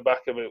written on the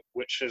back of it,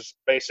 which is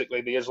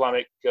basically the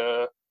Islamic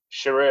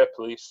Sharia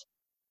police.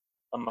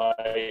 And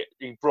like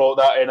he brought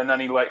that in, and then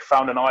he like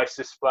found an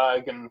ISIS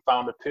flag and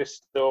found a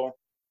pistol,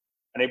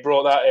 and he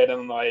brought that in,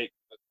 and like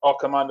our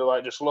commander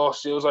like just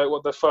lost. He was like,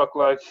 "What the fuck?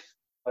 Like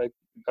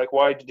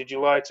why did you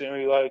lie to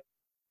me? Like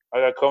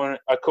I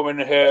come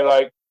in here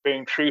like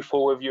being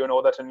truthful with you and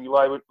all that, and you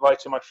lie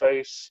to my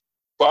face."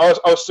 But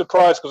I was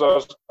surprised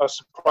because I was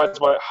surprised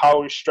by how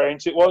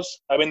restrained it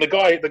was. I mean, the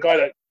guy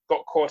that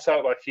got caught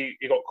out, like he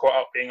got caught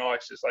out being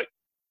ISIS. Like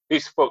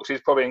he's fucked. He's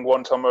probably in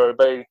Guantanamo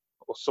Bay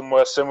or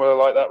somewhere similar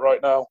like that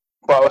right now.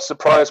 But I was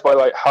surprised by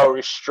like how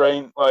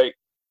restrained like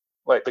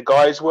the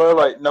guys were.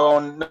 Like no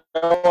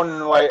one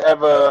like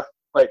ever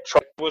like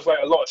tried. There was like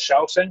a lot of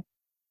shouting,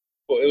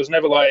 but it was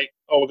never like,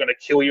 "Oh, we're gonna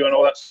kill you" and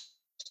all that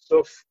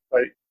stuff.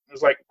 Like it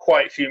was like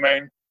quite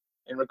humane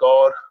in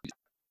regard.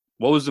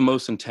 What was the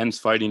most intense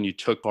fighting you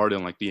took part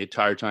in, like the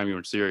entire time you were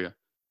in Syria?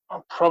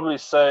 I'll probably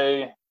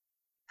say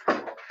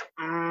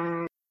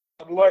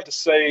I'd like to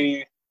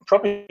say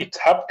probably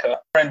Tabqa.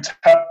 In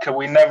Tabqa,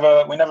 we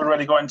never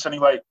really got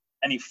into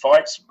any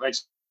fights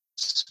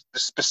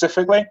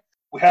specifically.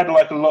 We had a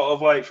lot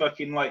of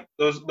fucking there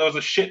was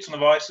a shit ton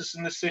of ISIS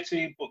in the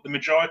city, but the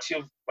majority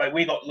of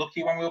we got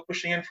lucky when we were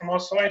pushing in from our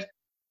side.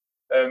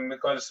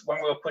 Because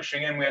when we were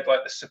pushing in, we had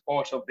the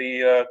support of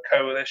the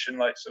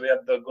coalition, so we had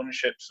the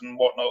gunships and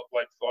whatnot,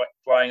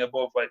 flying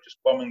above, just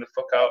bombing the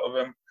fuck out of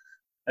them,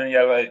 and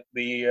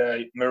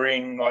the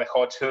marine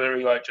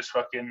artillery, just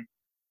fucking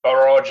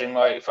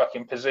barraging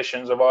fucking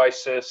positions of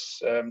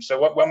ISIS.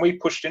 So when we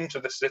pushed into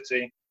the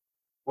city,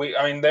 the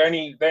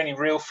only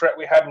real threat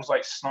we had was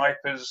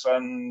snipers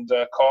and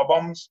car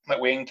bombs that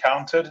we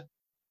encountered.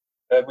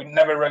 We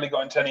never really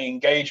got into any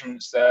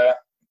engagements there,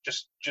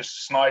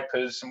 just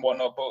snipers and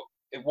whatnot, but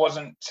it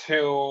wasn't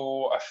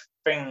till I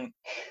think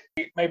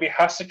maybe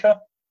Hasaka,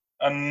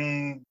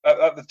 and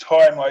at the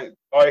time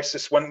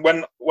ISIS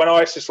when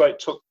ISIS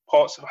took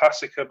parts of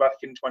Hasaka back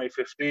in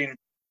 2015,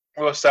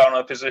 we were sat on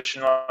a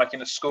position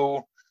in a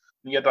school.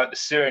 You had the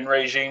Syrian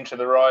regime to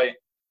the right,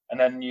 and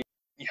then you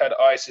had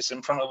ISIS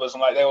in front of us,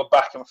 and they were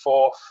back and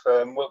forth.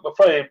 We're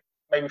probably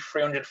maybe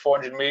 300,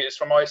 400 meters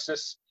from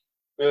ISIS.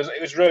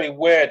 It was really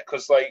weird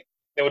because they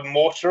would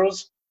mortar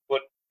us,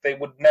 but they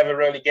would never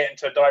really get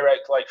into a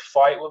direct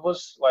fight with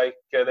us.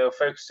 They were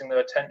focusing their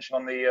attention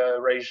on the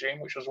regime,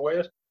 which was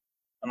weird.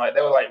 And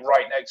they were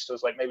right next to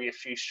us, maybe a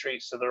few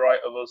streets to the right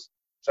of us.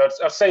 So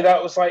I'd say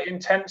that was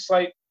intense,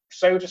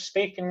 so to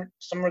speak, in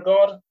some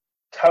regard.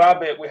 Tel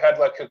Abyad, we had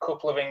a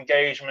couple of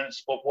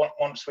engagements, but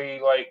once we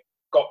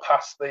got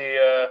past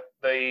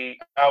the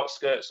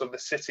outskirts of the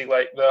city,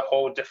 the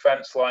whole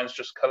defense lines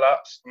just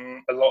collapsed,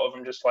 and a lot of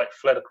them just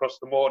fled across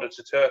the border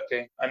to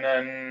Turkey. And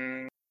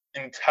then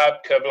in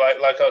Tabqa,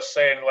 like I was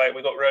saying,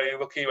 we got really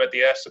lucky with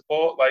the air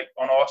support,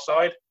 on our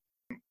side.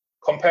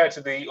 Compared to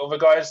the other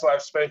guys that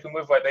I've spoken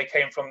with, they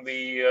came from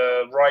the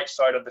right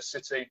side of the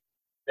city.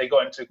 They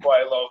got into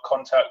quite a lot of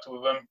contact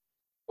with them.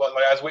 But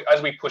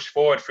as we pushed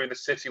forward through the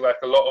city,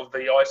 a lot of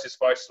the ISIS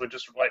fighters were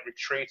just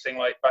retreating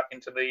back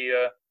into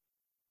the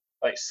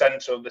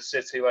center of the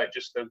city,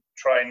 just to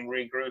try and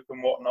regroup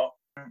and whatnot.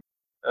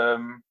 There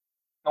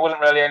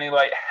wasn't really any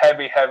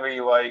heavy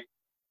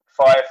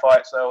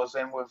firefights I was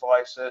in with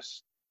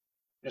ISIS.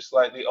 Just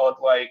the odd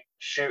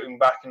shooting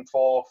back and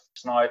forth,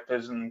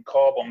 snipers and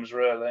car bombs,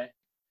 really.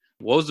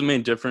 What was the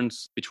main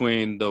difference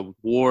between the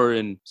war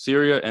in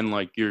Syria and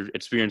your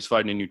experience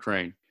fighting in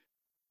Ukraine?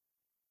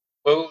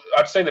 Well,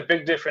 I'd say the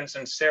big difference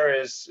in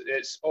Syria is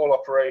it's all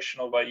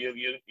operational.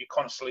 You're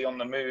constantly on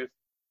the move.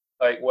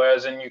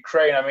 Whereas in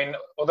Ukraine,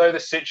 although the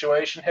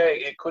situation here,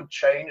 it could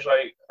change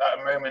at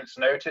a moment's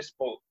notice,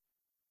 but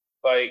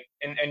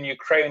in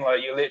Ukraine,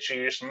 you're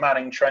literally just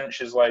manning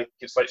trenches.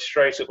 It's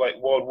straight up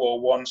World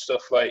War I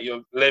stuff.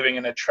 You're living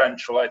in a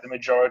trench for the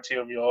majority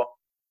of your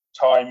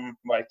time,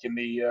 in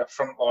the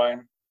front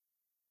line.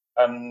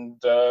 And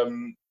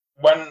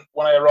when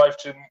I arrived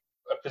to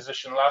a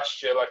position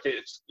last year,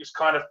 it's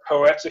kind of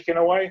poetic in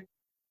a way.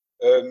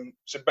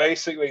 So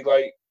basically,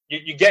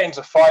 you get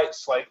into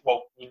fights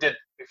you did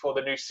before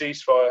the new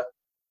ceasefire.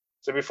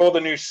 So before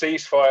the new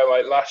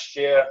ceasefire, last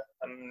year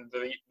and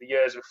the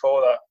years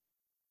before that,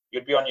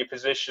 you'd be on your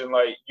position,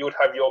 you would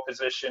have your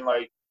position,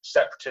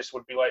 separatists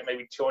would be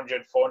maybe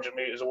 200, 400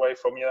 meters away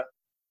from you.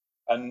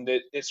 And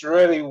it's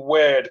really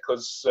weird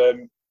because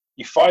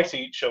you fight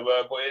each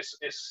other, but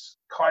it's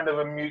kind of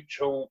a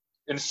mutual,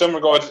 in some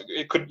regards,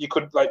 you could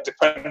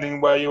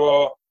depending where you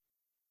are,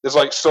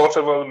 there's sort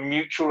of a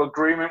mutual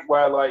agreement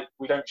where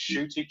we don't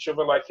shoot each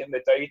other in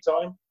the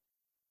daytime.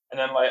 And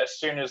then as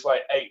soon as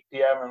 8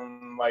 p.m.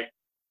 and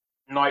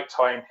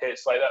nighttime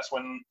hits, that's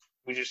when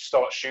we just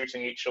start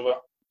shooting each other.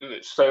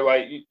 So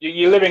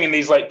you're living in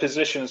these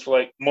positions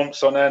for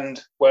months on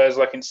end, whereas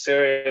in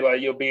Syria,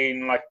 you'll be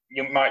in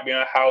you might be in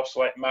a house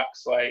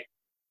max a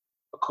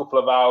couple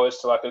of hours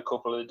to a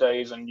couple of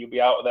days, and you'll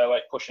be out of there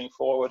pushing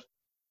forward.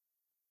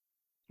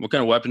 What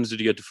kind of weapons did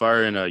you get to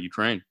fire in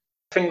Ukraine?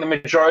 I think the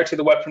majority of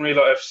the weaponry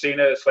that I've seen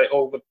is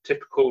all the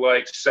typical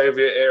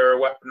Soviet era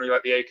weaponry,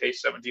 the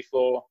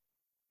AK-74,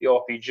 the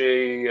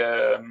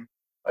RPG,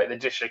 the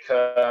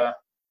Dishika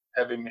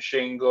heavy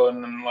machine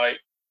gun, and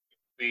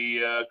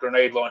the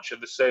grenade launcher,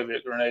 the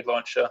Soviet grenade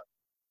launcher.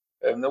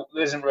 There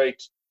isn't really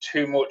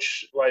too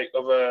much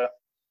of a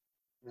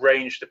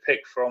range to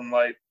pick from.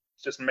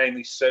 It's just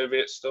mainly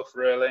Soviet stuff,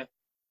 really.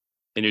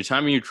 In your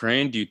time in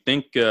Ukraine, do you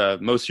think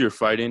most of your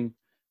fighting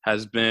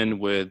has been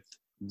with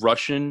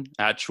Russian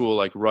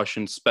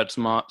Russian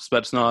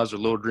Spetsnaz or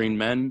Little Green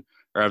Men,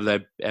 or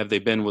have they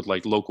been with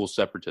local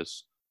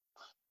separatists?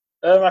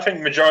 I think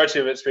the majority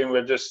of it's been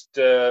with just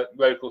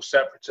local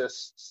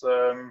separatists.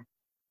 The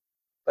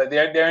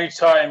only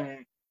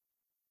time,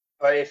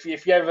 if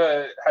you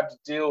ever had to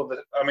deal with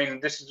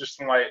it, this is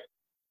just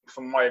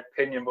from my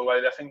opinion, but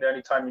I think the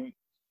only time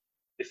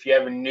if you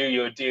ever knew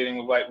you were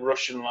dealing with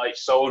Russian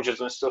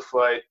soldiers and stuff,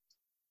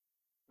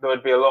 there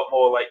would be a lot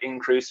more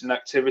increase in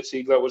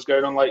activity that was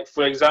going on.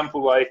 For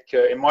example,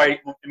 in my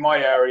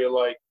area,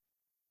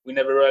 we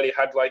never really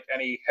had like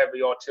any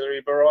heavy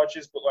artillery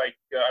barrages. But like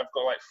I've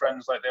got like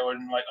friends like they were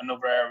in like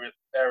another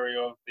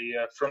area of the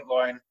front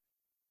line,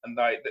 and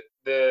like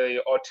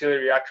the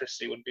artillery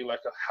accuracy would be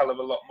like a hell of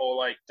a lot more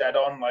like dead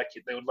on. Like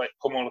they would like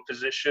pummel a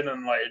position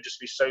and like it'd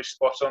just be so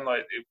spot on.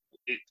 Like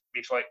it'd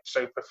be like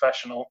so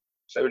professional.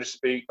 So it would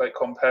just be like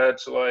compared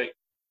to like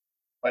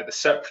the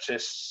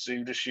separatists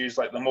who just use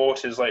like the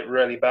mortars like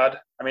really bad.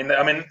 I mean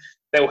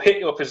they'll hit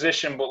your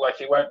position, but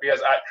like it won't be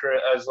as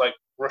accurate as like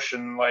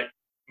Russian like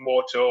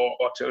mortar or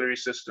artillery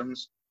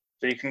systems.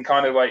 So you can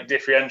kind of like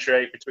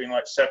differentiate between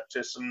like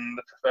separatists and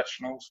the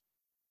professionals.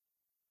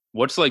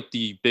 What's like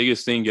the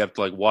biggest thing you have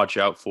to like watch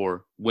out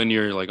for when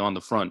you're like on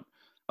the front?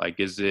 Like,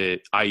 is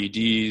it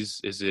IEDs?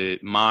 Is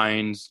it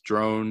mines,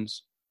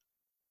 drones?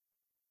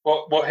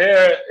 Well,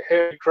 here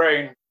in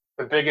Ukraine,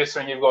 the biggest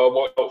thing you've got to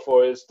watch out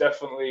for is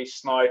definitely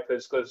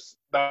snipers, because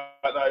that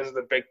is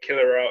the big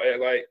killer out here.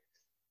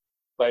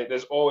 Like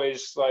there's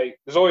always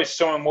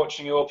someone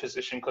watching your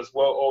position, because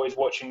we're always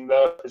watching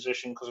their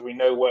position, because we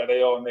know where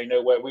they are and they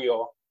know where we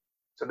are.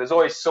 So there's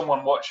always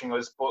someone watching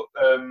us. But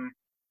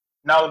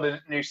now the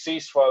new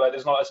ceasefire, like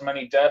there's not as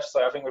many deaths.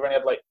 Like I think we've only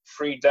had like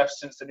 3 deaths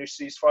since the new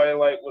ceasefire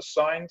like was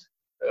signed,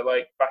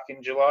 like back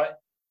in July.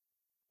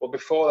 Well,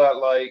 before that,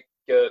 like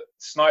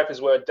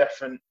snipers were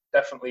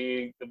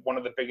definitely one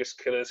of the biggest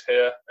killers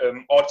here.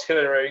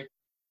 Artillery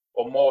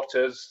or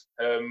mortars,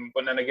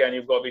 but then again,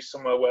 you've got to be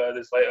somewhere where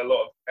there's like a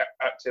lot of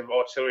active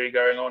artillery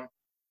going on.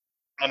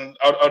 And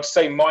I'd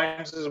say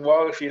mines as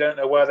well, if you don't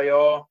know where they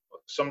are.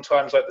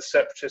 Sometimes like the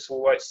separatists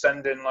will like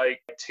send in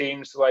like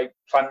teams to like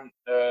plant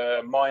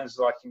mines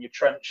like in your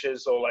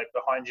trenches or like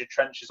behind your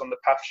trenches on the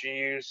paths you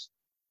use.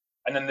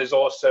 And then there's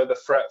also the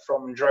threat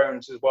from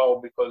drones as well,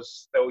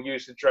 because they'll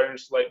use the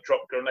drones to like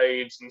drop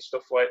grenades and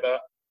stuff like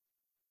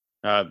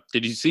that.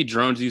 Did you see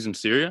drones used in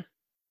Syria?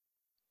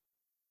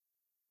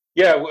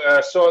 Yeah,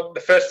 so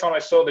the first time I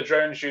saw the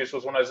drones used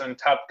was when I was in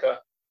Tabqa.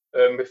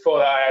 Before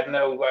that, I had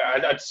no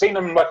like I'd seen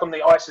them like on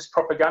the ISIS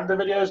propaganda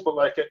videos, but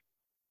like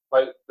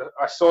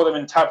I saw them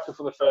in Tabqa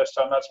for the first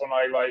time. That's when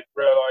I like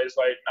realized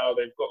like now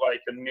they've got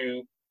like a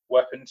new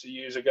weapon to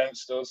use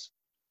against us.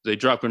 Do they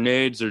drop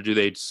grenades or do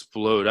they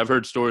explode? I've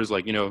heard stories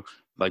like, you know,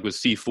 like with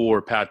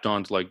C4 packed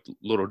onto like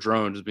little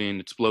drones being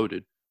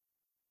exploded.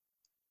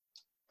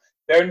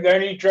 The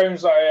only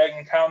drones that I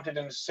encountered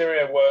in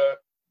Syria were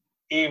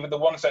either the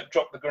ones that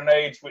dropped the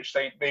grenades, which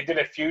they did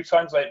a few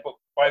times, like, but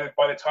by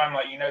the time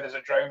like you know there's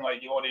a drone,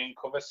 like you're already in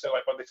cover, so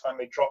like by the time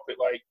they drop it,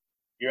 like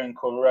you're in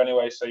cover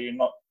anyway, so you're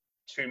not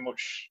too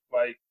much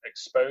like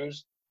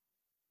exposed.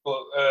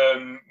 But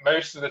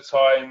most of the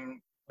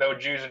time they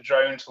would use a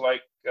drone to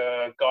like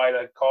guide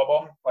a car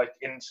bomb like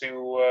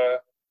into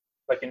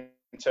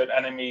an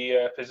enemy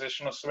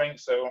position or something.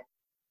 So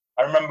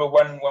I remember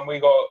when we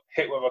got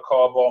hit with a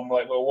car bomb,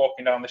 like we were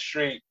walking down the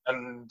street,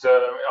 and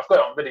I've got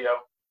it on video.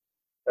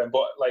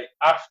 But like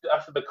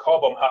after the car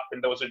bomb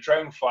happened, there was a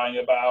drone flying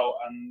about,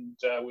 and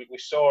we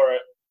saw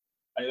it,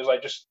 and it was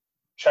like just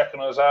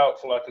checking us out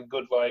for like a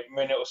good like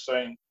minute or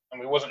something, and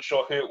we wasn't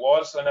sure who it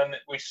was, and then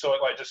we saw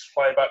it like just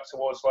fly back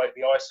towards like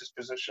the ISIS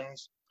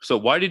positions. So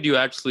why did you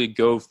actually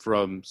go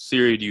from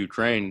Syria to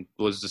Ukraine?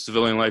 Was the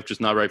civilian life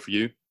just not right for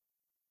you?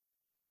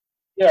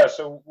 Yeah,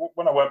 so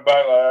when I went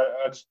back,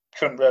 I just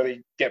couldn't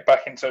really get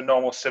back into a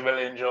normal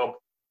civilian job.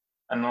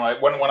 And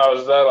like when I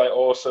was there, like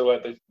also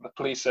like the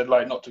police said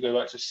like not to go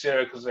back to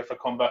Syria, because if I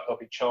come back, I'll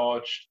be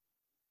charged.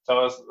 So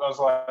I was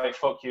like,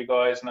 fuck you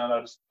guys, and then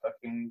I just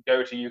fucking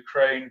go to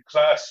Ukraine, because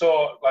I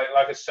saw like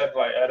I said,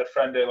 like I had a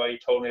friend there, like he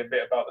told me a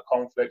bit about the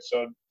conflict,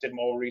 so I did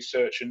more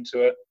research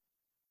into it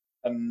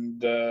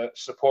and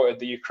supported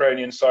the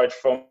Ukrainian side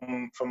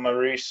from my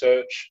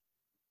research.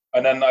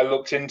 And then I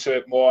looked into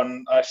it more,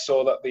 and I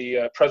saw that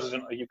the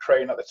president of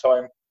Ukraine at the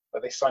time,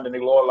 that they signed a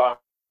new law allowing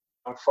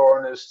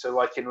foreigners to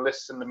like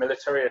enlist in the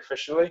military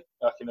officially,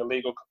 like in a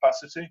legal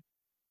capacity.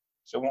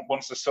 So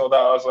once I saw that,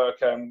 I was like,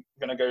 okay, I'm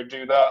gonna go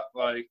do that.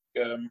 Like,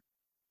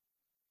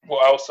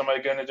 what else am I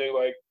gonna do?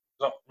 Like,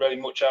 there's not really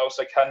much else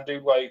I can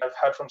do. Like I've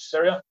had from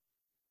Syria.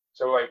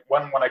 So like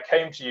when I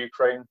came to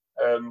Ukraine,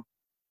 I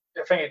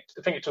think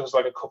it took us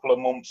like a couple of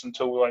months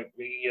until like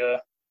we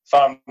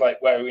found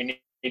like where we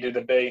needed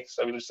to be.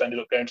 So we just ended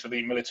up going to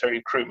the military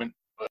recruitment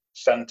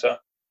center,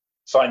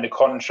 signed a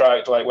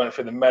contract, like went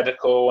through the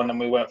medical, and then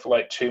we went for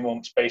like 2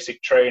 months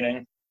basic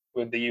training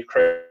with the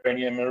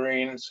Ukrainian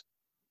Marines.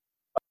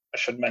 I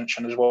should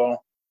mention as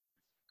well.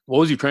 What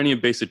was Ukrainian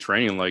basic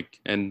training like?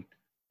 And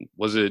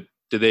did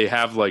they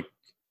have like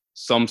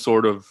some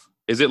sort of,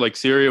 is it like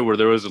Syria where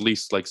there was at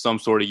least like some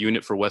sort of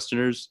unit for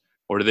Westerners,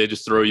 or did they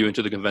just throw you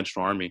into the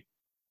conventional army?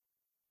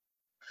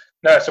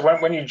 No, so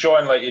when you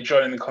join, like you're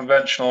joining the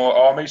conventional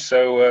army.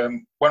 So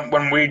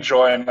when we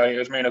joined, like it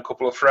was me and a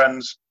couple of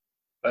friends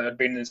that had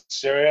been in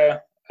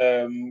Syria.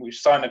 We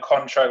signed a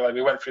contract, like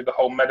we went through the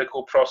whole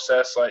medical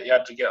process. Like you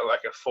had to get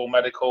like a full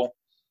medical,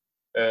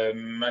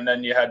 and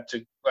then you had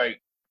to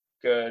like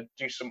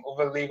do some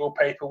other legal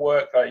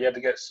paperwork. Like you had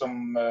to get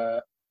some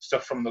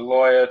stuff from the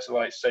lawyer to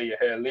like say you're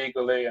here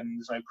legally and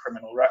there's no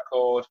criminal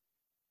record.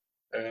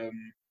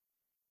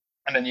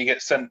 And and then you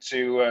get sent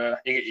to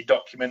you get your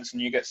documents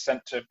and you get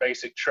sent to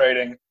basic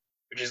training,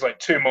 which is like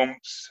 2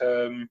 months.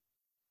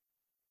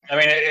 I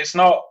mean, it's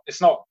not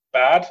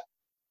bad.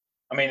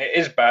 I mean, it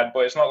is bad,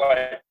 but it's not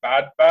like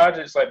bad.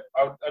 It's like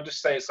I'll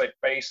just say it's like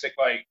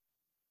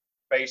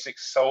basic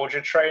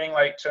soldier training,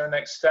 like to an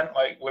extent,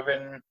 like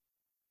within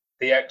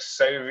the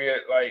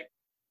ex-Soviet like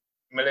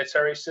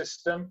military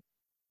system.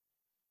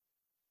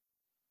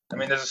 I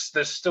mean, there's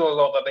still a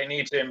lot that they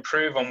need to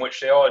improve on, which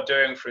they are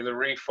doing through the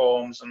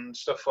reforms and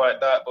stuff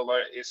like that. But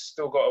like, it's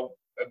still got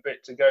a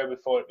bit to go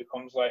before it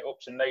becomes like up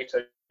to NATO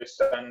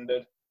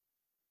standard.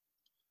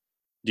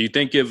 Do you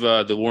think if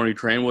the war in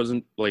Ukraine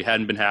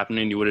hadn't been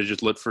happening, you would have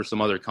just looked for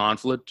some other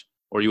conflict,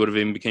 or you would have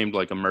even become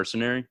like a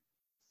mercenary?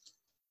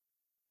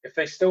 If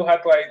they still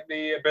had like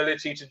the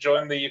ability to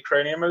join the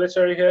Ukrainian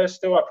military here,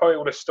 still, I probably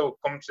would have still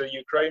come to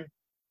Ukraine,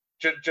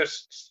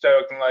 just so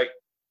I can like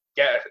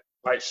get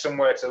like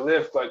somewhere to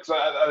live. Like,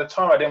 at the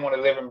time, I didn't want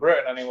to live in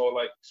Britain anymore.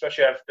 Like,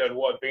 especially after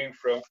what I'd been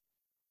through,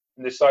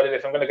 and decided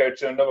if I'm going to go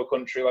to another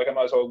country, like I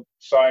might as well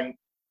sign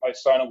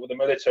up with the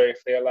military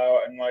if they allow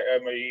it, and like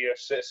earn my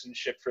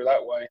citizenship through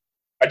that way.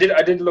 I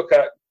did look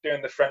at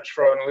doing the French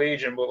Foreign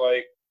Legion, but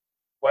like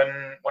when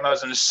I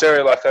was in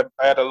Syria, like I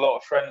had a lot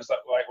of friends that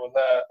like were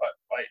there,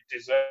 like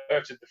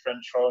deserted the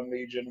French Foreign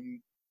Legion,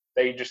 and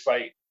they just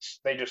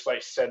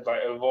said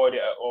like avoid it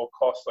at all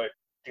costs, like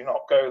do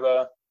not go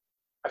there.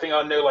 I think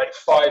I knew like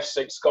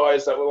 5-6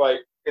 guys that were like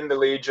in the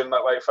Legion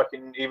that like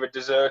fucking either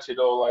deserted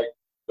or like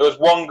there was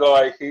one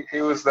guy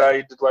he was there,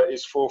 he did like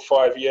his full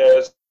 5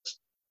 years,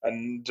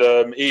 and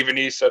even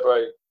he said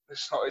like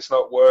it's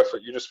not worth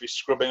it. You just be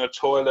scrubbing a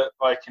toilet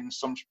like in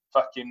some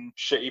fucking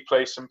shitty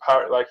place in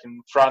Paris, like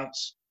in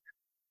France,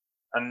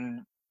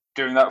 and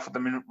doing that for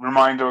the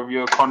remainder of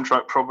your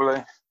contract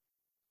probably.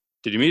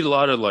 Did you meet a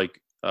lot of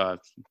like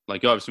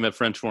you obviously met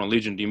French Foreign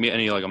Legion? Do you meet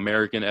any like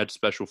American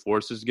Special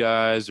Forces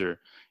guys or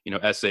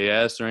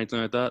SAS or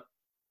anything like that?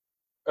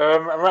 I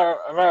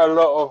met a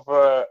lot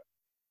of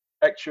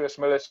ex-US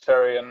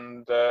military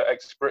and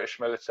ex-British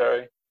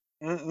military.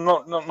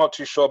 Not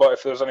too sure about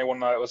if there was anyone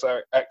that was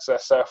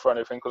ex-SF or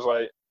anything, because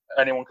like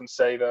anyone can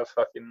say they're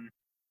fucking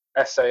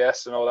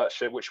SAS and all that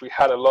shit, which we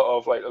had a lot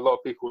of. Like a lot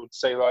of people would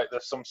say like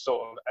there's some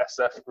sort of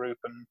SF group,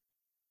 and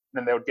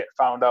then they would get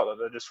found out that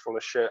they're just full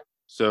of shit.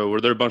 So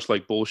were there a bunch of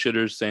like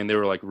bullshitters saying they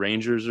were like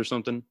Rangers or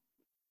something?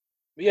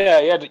 Yeah,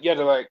 you had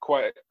like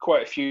quite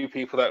a few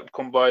people that would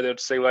come by. They'd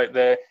say like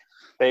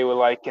they were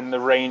like in the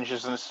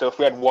Rangers and stuff.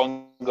 We had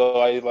one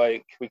guy,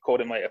 like we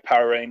called him like a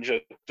Power Ranger,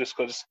 just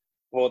because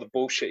of all the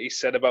bullshit he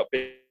said about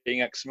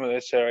being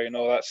ex-military and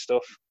all that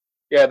stuff.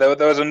 Yeah, there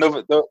was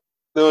another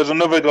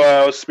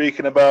guy I was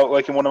speaking about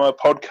like in one of my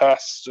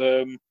podcasts.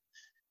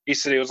 He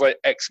said he was like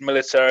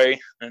ex-military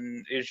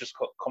and he was just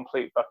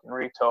complete fucking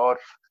retard.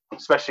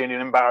 Especially in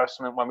an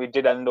embarrassment when we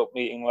did end up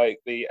meeting like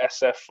the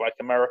SF like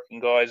American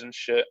guys and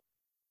shit.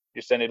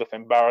 Just ended up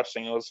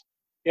embarrassing us.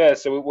 Yeah,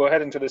 so we were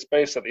heading to this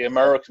base that the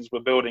Americans were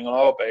building on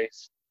our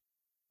base,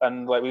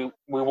 and like we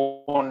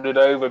wandered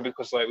over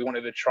because like we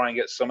wanted to try and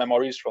get some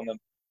MREs from them.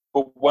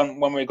 But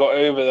when we got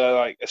over there,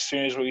 like as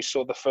soon as we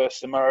saw the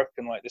first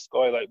American, like this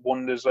guy like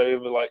wanders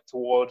over like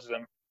towards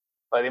them.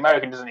 Like the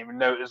American doesn't even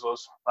notice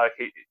us. Like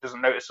he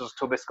doesn't notice us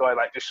till this guy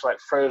like just like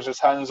throws his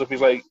hands up.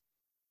 He's like,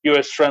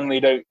 US friendly,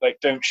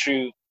 don't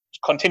shoot.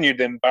 Continued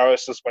to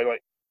embarrass us by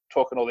like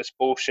talking all this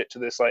bullshit to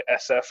this like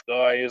SF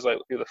guy. He was like,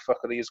 who the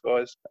fuck are these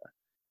guys?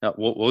 Yeah,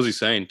 what was he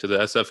saying to the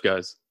SF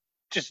guys?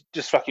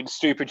 Just fucking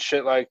stupid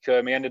shit. Like he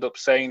ended up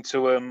saying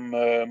to him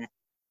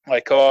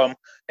like, oh, I'm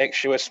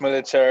ex-US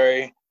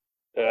military.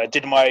 I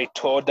did my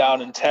tour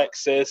down in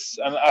Texas,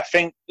 and I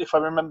think if I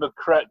remember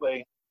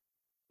correctly,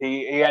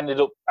 he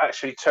ended up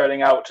actually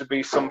turning out to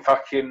be some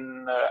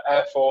fucking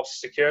Air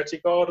Force security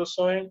guard or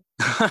something.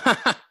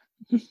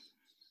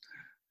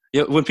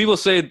 Yeah, when people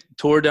say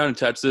tour down in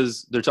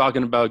Texas, they're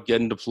talking about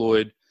getting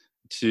deployed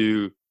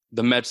to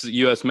the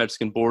U.S.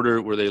 Mexican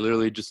border, where they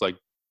literally just like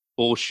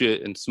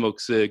bullshit and smoke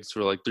cigs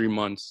for like 3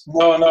 months.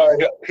 No,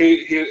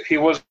 he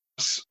was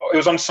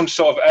on some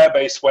sort of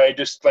airbase where he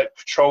just like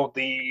patrolled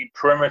the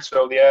perimeter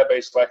of the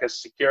airbase like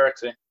as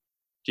security.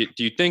 Do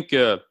you think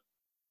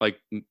like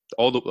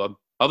all the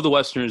of the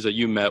Westerners that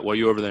you met while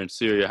you were over there in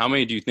Syria, how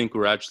many do you think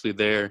were actually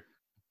there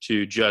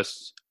to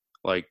just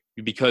like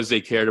because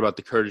they cared about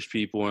the Kurdish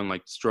people and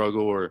like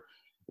struggle, or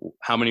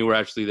how many were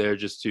actually there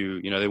just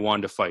to, they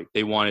wanted to fight,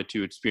 they wanted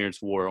to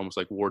experience war, almost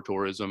like war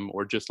tourism,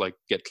 or just like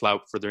get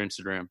clout for their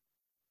Instagram?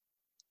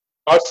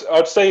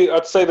 I'd say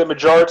the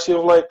majority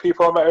of like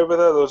people I met over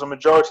there was a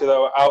majority that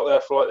were out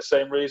there for like the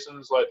same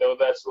reasons. Like they were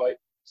there to like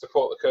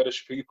support the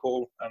Kurdish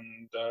people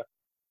and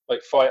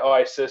like fight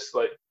ISIS,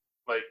 like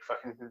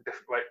fucking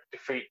like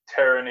defeat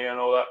tyranny and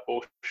all that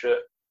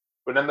bullshit.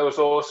 But then there was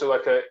also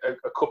like a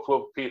couple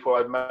of people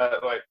I'd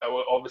met like that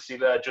were obviously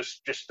there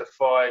just to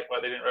fight.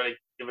 Like they didn't really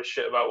give a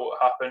shit about what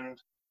happened.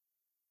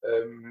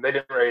 They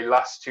didn't really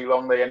last too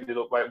long. They ended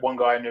up like one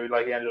guy I knew,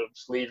 like he ended up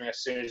just leaving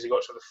as soon as he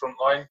got to the front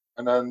line.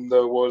 And then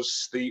there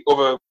was the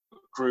other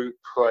group,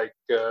 like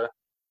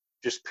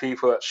just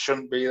people that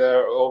shouldn't be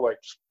there at all, like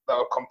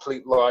are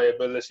complete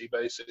liability,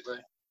 basically.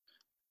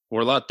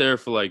 We're a lot there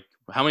for like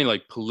how many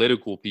like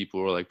political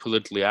people are like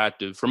politically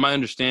active. From my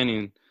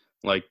understanding,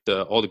 like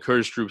all the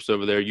Kurdish troops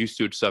over there used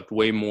to accept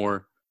way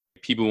more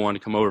people who want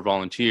to come over,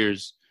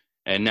 volunteers,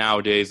 and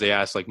nowadays they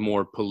ask like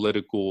more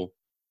political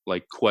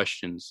like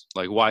questions.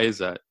 Like, why is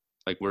that?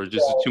 Like, we're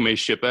just too many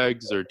ship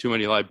eggs or too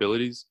many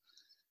liabilities?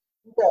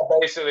 Yeah,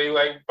 basically,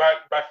 like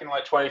back in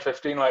like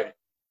 2015, like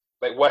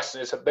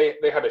Westerners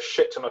they had a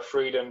shit ton of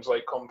freedoms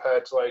like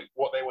compared to like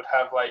what they would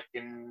have like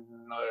in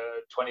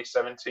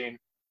 2017.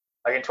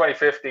 Like in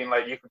 2015,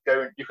 like you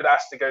could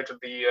ask to go to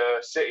the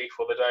city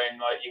for the day, and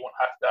like you wouldn't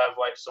have to have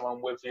like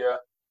someone with you.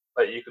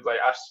 Like you could like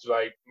ask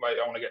like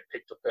I want to get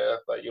picked up here.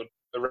 Like you'd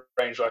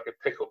arrange like a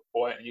pickup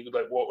point, and you could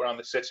like walk around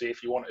the city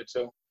if you wanted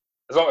to,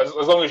 as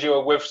long as you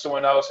were with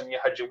someone else and you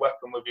had your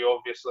weapon with you,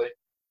 obviously.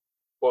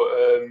 But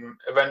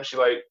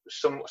eventually, like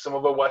some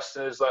other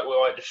Westerners like were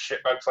like just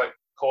shitbags, like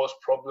caused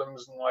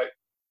problems, and like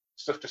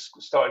stuff just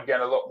started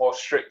getting a lot more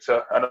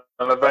stricter. And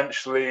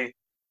eventually,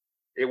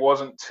 it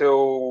wasn't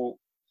till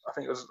I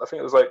think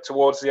it was like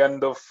towards the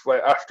end of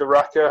like after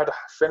Raqqa had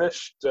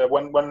finished,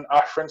 when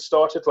Afrin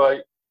started.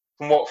 Like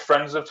from what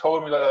friends have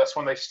told me, like that's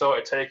when they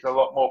started taking a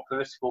lot more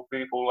political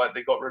people. Like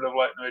they got rid of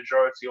like the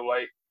majority of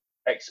like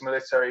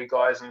ex-military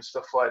guys and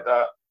stuff like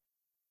that.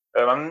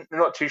 I'm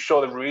not too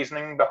sure the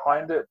reasoning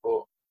behind it,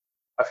 but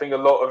I think a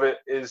lot of it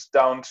is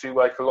down to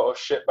like a lot of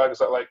shitbags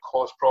that like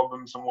cause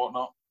problems and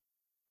whatnot.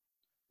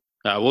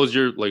 What was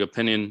your like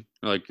opinion,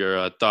 like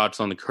your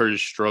thoughts on the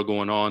Kurdish struggle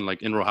going on,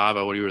 like in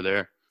Rojava when you were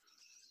there?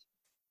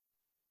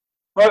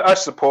 I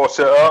support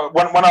it.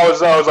 When I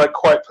was there, I was like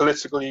quite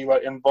politically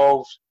like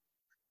involved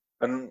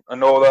and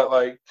all that.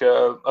 Like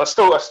I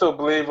still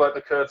believe like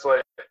the Kurds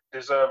like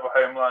deserve a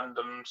homeland,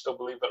 and still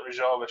believe that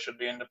Rojava should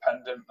be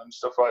independent and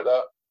stuff like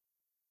that.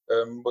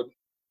 But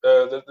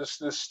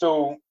there's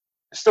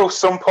still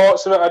some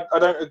parts of it I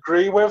don't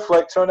agree with,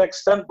 like to an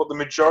extent, but the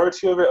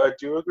majority of it I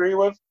do agree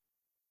with.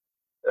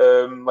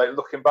 Like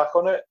looking back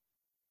on it,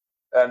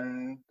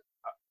 and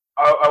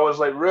I was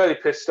like really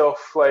pissed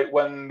off like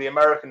when the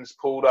Americans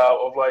pulled out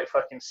of like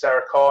fucking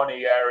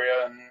Sarakani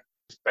area and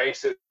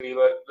basically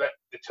like let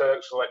the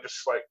Turks like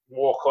just like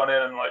walk on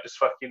in and like just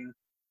fucking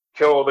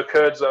kill all the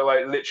Kurds that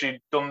like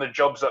literally done the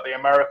jobs that the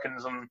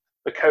Americans and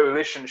the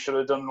coalition should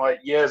have done like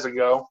years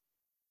ago,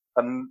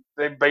 and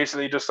they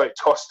basically just like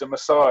tossed them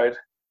aside.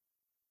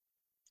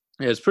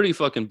 Yeah, it's pretty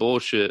fucking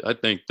bullshit. I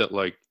think that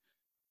like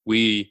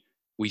we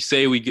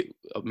say we get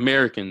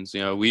Americans,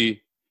 you know,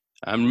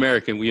 I'm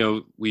American.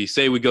 We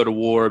say we go to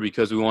war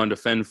because we want to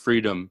defend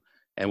freedom,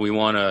 and we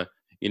want to,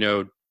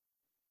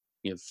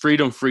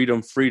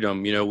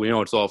 freedom. You know, we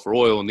know it's all for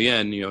oil in the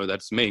end. You know,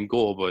 that's the main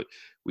goal. But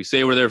we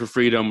say we're there for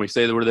freedom. We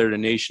say that we're there to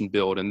nation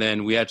build, and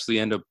then we actually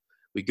end up.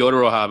 We go to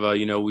Rojava.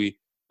 You know, we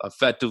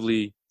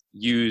effectively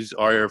use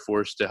our Air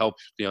Force to help.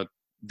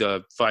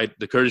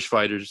 The Kurdish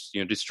fighters.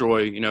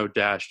 Destroy.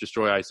 Daesh,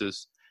 destroy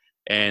ISIS,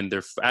 and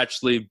they're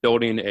actually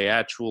building a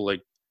actual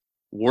like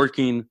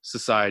working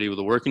society with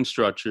a working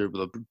structure,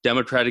 with a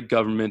democratic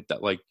government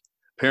that like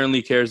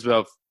apparently cares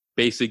about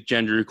basic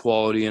gender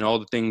equality and all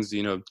the things,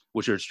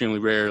 which are extremely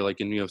rare, like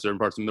in, certain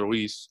parts of the Middle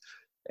East.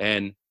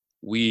 And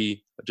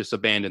we just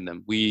abandoned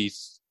them. We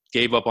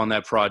gave up on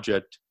that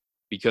project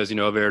because, of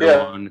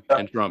Erdogan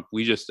and Trump.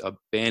 We just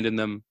abandoned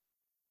them.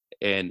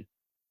 And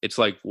it's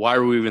like, why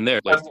are we even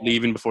there? Like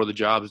leaving before the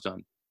job's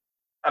done.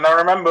 And I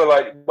remember,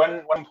 like,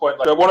 one point,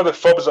 like, one of the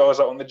FOBs I was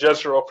at on the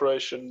Jezra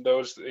operation, there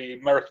was the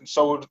American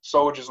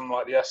soldiers and,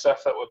 like, the SF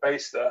that were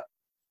based there.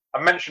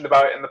 I mentioned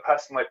about it in the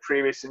past in, like,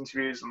 previous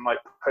interviews and, like,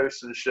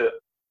 posts and shit.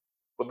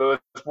 But there was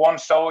one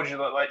soldier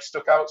that, like,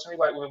 stuck out to me,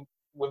 like,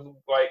 with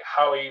like,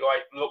 how he,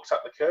 like, looked at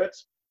the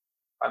Kurds.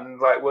 And,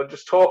 like, we're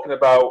just talking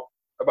about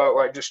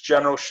like, just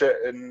general shit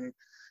and,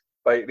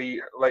 like,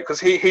 because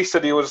he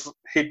said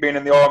he'd been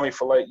in the army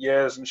for, like,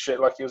 years and shit,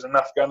 like, he was in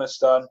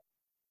Afghanistan.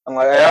 And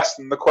like I asked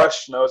him the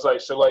question, I was like,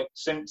 so like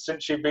since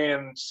you've been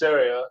in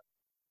Syria,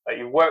 like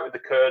you've worked with the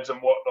Kurds and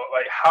whatnot,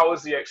 like how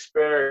is the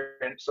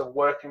experience of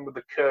working with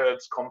the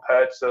Kurds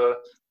compared to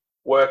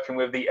working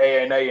with the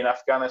ANA in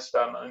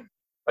Afghanistan? And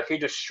like he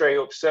just straight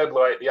up said,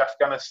 like the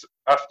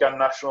Afghan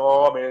National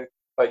Army,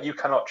 like you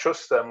cannot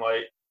trust them.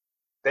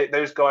 Like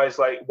those guys,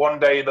 like one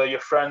day they're your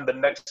friend, the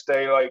next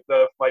day like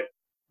they're like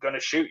gonna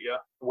shoot you.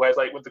 Whereas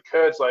like with the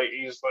Kurds, like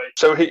he's like,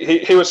 so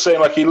he was saying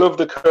like he loved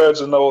the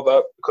Kurds and all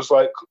that because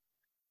like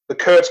the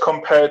Kurds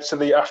compared to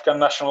the Afghan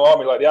National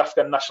Army, like the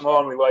Afghan National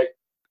Army, like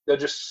they're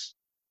just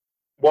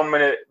 1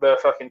 minute they're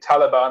fucking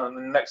Taliban and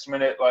the next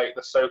minute like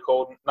the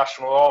so-called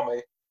National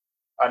Army.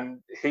 And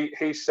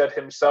he said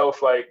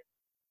himself, like,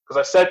 because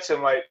I said to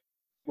him, like,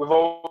 with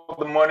all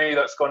the money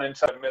that's gone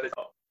into the military,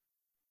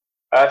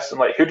 I asked him,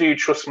 like, who do you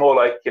trust more,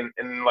 like,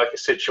 in like a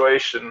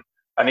situation?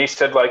 And he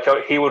said, like,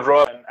 he would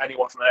rather than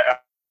anyone from there.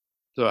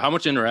 So how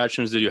much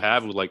interactions did you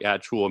have with like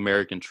actual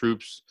American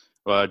troops?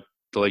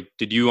 Like,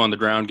 did you on the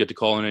ground get to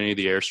call in any of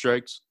the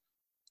airstrikes?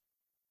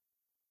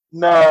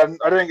 No,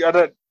 I didn't get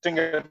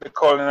to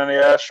call in any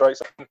airstrikes.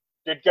 I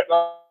did get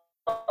that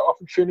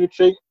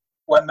opportunity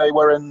when they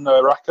were in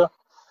Raqqa,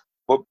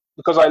 but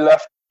because I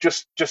left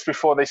just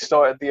before they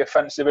started the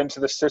offensive into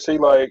the city,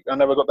 like I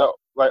never got that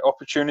like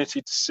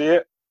opportunity to see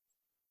it.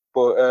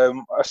 But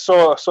I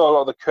saw a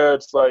lot of the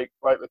Kurds, like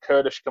the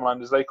Kurdish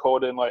commanders, they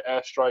called in like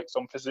airstrikes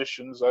on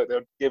positions, like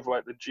they'd give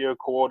like the geo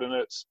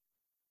coordinates,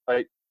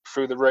 like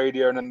through the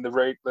radio, and then the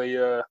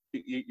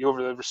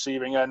over the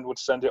receiving end would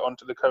send it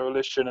onto the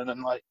coalition, and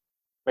then like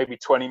maybe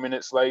 20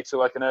 minutes later,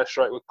 like an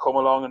airstrike would come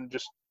along and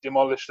just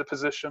demolish the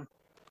position.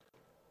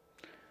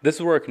 This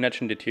is where our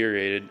connection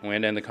deteriorated and we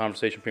had to end the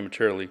conversation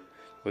prematurely.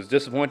 It was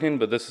disappointing,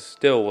 but this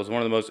still was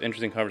one of the most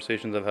interesting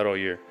conversations I've had all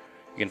year.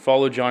 You can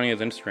follow Johnny on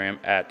Instagram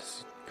at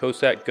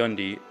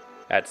CossacGundi,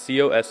 at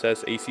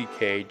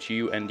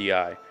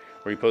CoSsackGundi,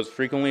 where he posts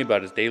frequently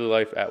about his daily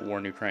life at war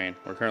in Ukraine,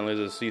 where currently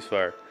there's a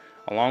ceasefire,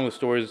 along with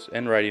stories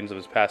and writings of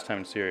his past time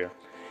in Syria.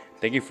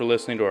 Thank you for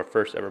listening to our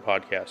first ever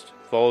podcast.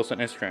 Follow us on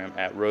Instagram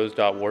at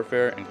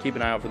rose.warfare and keep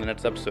an eye out for the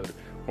next episode,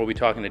 where we'll be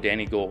talking to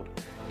Danny Gold.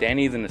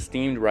 Danny is an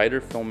esteemed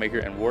writer,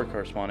 filmmaker, and war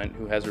correspondent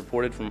who has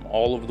reported from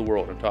all over the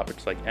world on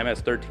topics like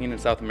MS-13 in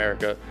South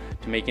America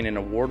to making an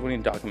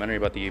award-winning documentary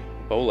about the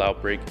Ebola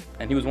outbreak,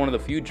 and he was one of the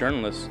few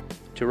journalists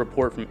to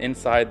report from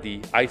inside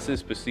the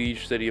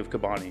ISIS-besieged city of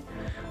Kobani.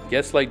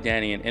 Guests like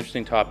Danny and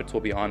interesting topics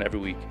will be on every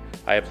week.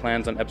 I have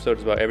plans on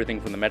episodes about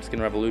everything from the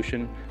Mexican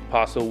Revolution,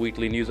 possible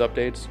weekly news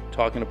updates,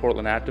 talking to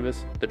Portland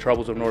activists, the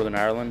troubles of Northern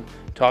Ireland,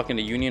 talking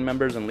to union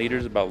members and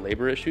leaders about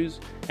labor issues,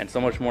 and so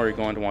much more you're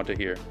going to want to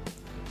hear.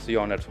 See you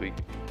all next week.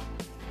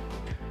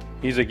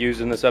 Music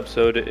used in this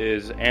episode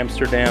is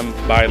Amsterdam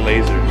by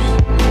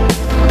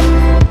Lasers.